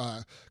or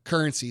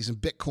currencies and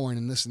Bitcoin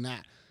and this and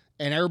that.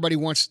 And everybody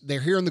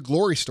they're hearing the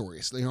glory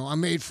stories. I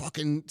made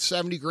fucking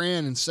 70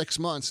 grand in 6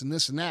 months and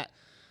this and that.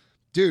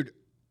 Dude,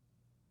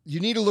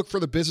 you need to look for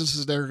the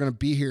businesses that are going to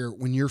be here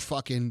when you're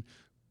fucking,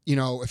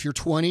 if you're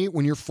 20,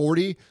 when you're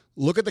 40,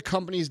 look at the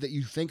companies that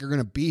you think are going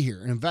to be here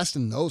and invest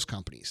in those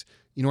companies.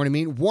 You know what I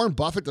mean? Warren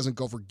Buffett doesn't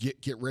go for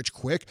get rich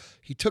quick.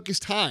 He took his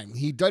time.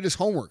 He did his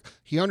homework.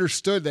 He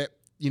understood that,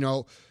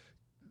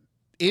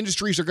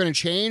 industries are going to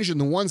change,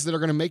 and the ones that are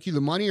going to make you the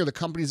money are the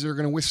companies that are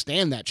going to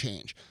withstand that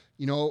change.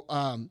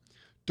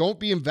 Don't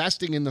be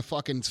investing in the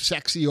fucking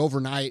sexy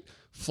overnight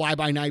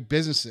fly-by-night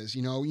businesses.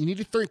 You need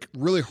to think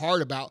really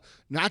hard about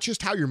not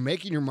just how you're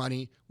making your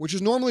money, which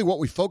is normally what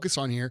we focus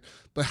on here,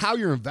 but how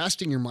you're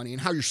investing your money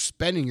and how you're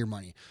spending your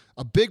money.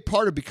 A big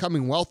part of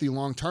becoming wealthy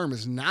long-term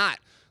is not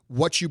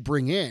what you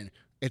bring in.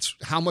 It's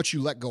how much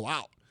you let go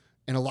out.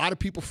 And a lot of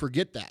people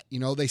forget that.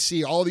 They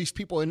see all these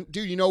people. And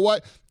dude, you know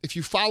what? If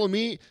you follow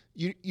me,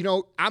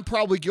 I'm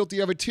probably guilty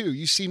of it too.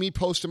 You see me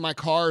post in my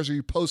cars, or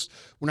you post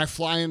when I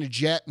fly in a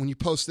jet, when you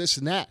post this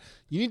and that.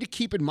 You need to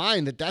keep in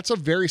mind that that's a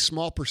very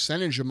small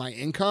percentage of my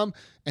income.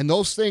 And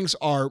those things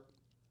are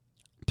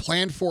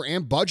planned for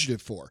and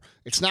budgeted for.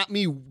 It's not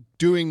me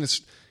doing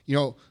this,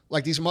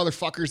 like these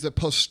motherfuckers that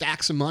post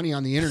stacks of money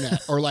on the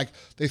internet, or like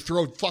they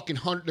throw fucking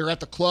they're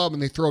at the club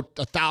and they throw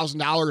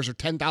 $1,000 or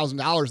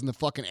 $10,000 in the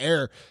fucking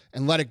air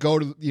and let it go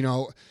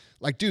to,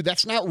 like, dude,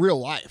 that's not real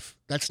life.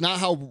 That's not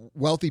how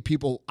wealthy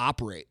people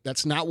operate.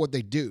 That's not what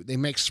they do. They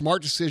make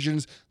smart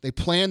decisions. They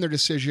plan their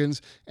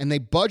decisions, and they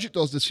budget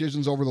those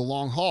decisions over the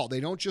long haul.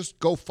 They don't just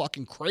go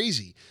fucking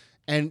crazy.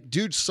 And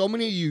dude, so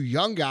many of you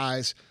young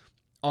guys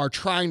are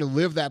trying to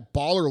live that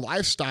baller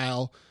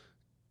lifestyle,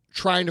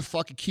 trying to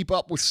fucking keep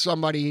up with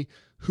somebody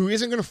who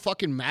isn't going to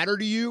fucking matter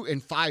to you in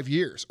 5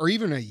 years or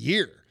even a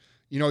year.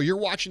 You're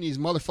watching these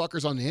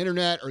motherfuckers on the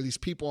internet or these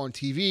people on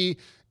TV,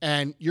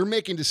 and you're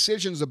making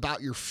decisions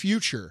about your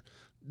future,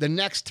 the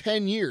next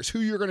 10 years, who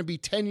you're going to be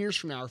 10 years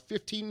from now or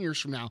 15 years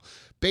from now,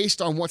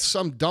 based on what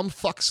some dumb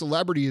fuck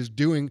celebrity is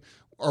doing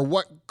or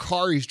what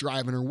car he's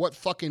driving or what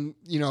fucking,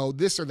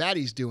 this or that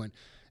he's doing.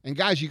 And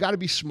guys, you got to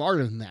be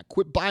smarter than that.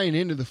 Quit buying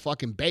into the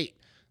fucking bait.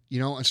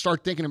 And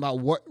start thinking about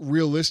what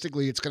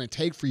realistically it's going to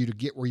take for you to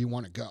get where you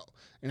want to go.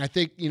 And I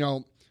think,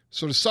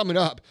 so to sum it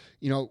up,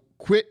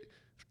 quit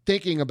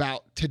thinking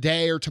about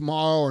today or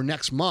tomorrow or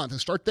next month and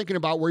start thinking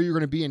about where you're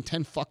going to be in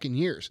 10 fucking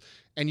years.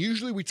 And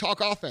usually we talk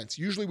offense.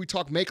 Usually we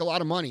talk make a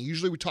lot of money.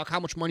 Usually we talk how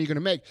much money you're going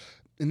to make.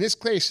 In this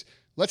case,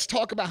 let's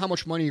talk about how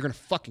much money you're going to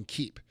fucking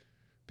keep,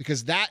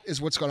 because that is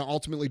what's going to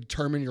ultimately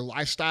determine your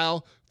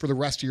lifestyle for the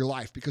rest of your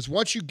life. Because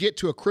once you get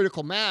to a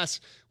critical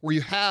mass where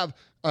you have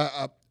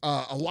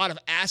a lot of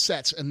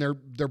assets and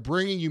they're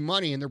bringing you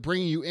money and they're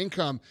bringing you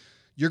income,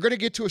 you're going to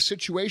get to a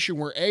situation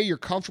where A, you're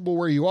comfortable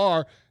where you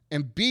are,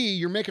 and B,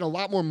 you're making a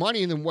lot more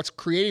money than what's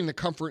creating the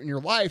comfort in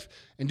your life.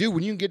 And dude,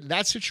 when you can get to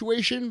that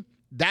situation,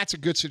 that's a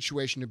good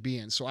situation to be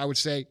in. So I would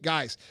say,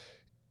 guys,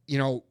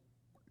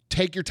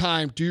 take your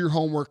time, do your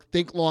homework,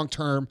 think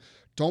long-term,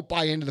 don't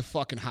buy into the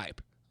fucking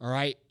hype. All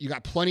right? You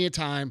got plenty of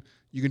time.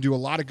 You can do a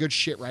lot of good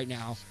shit right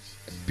now.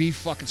 Be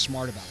fucking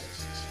smart about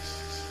it.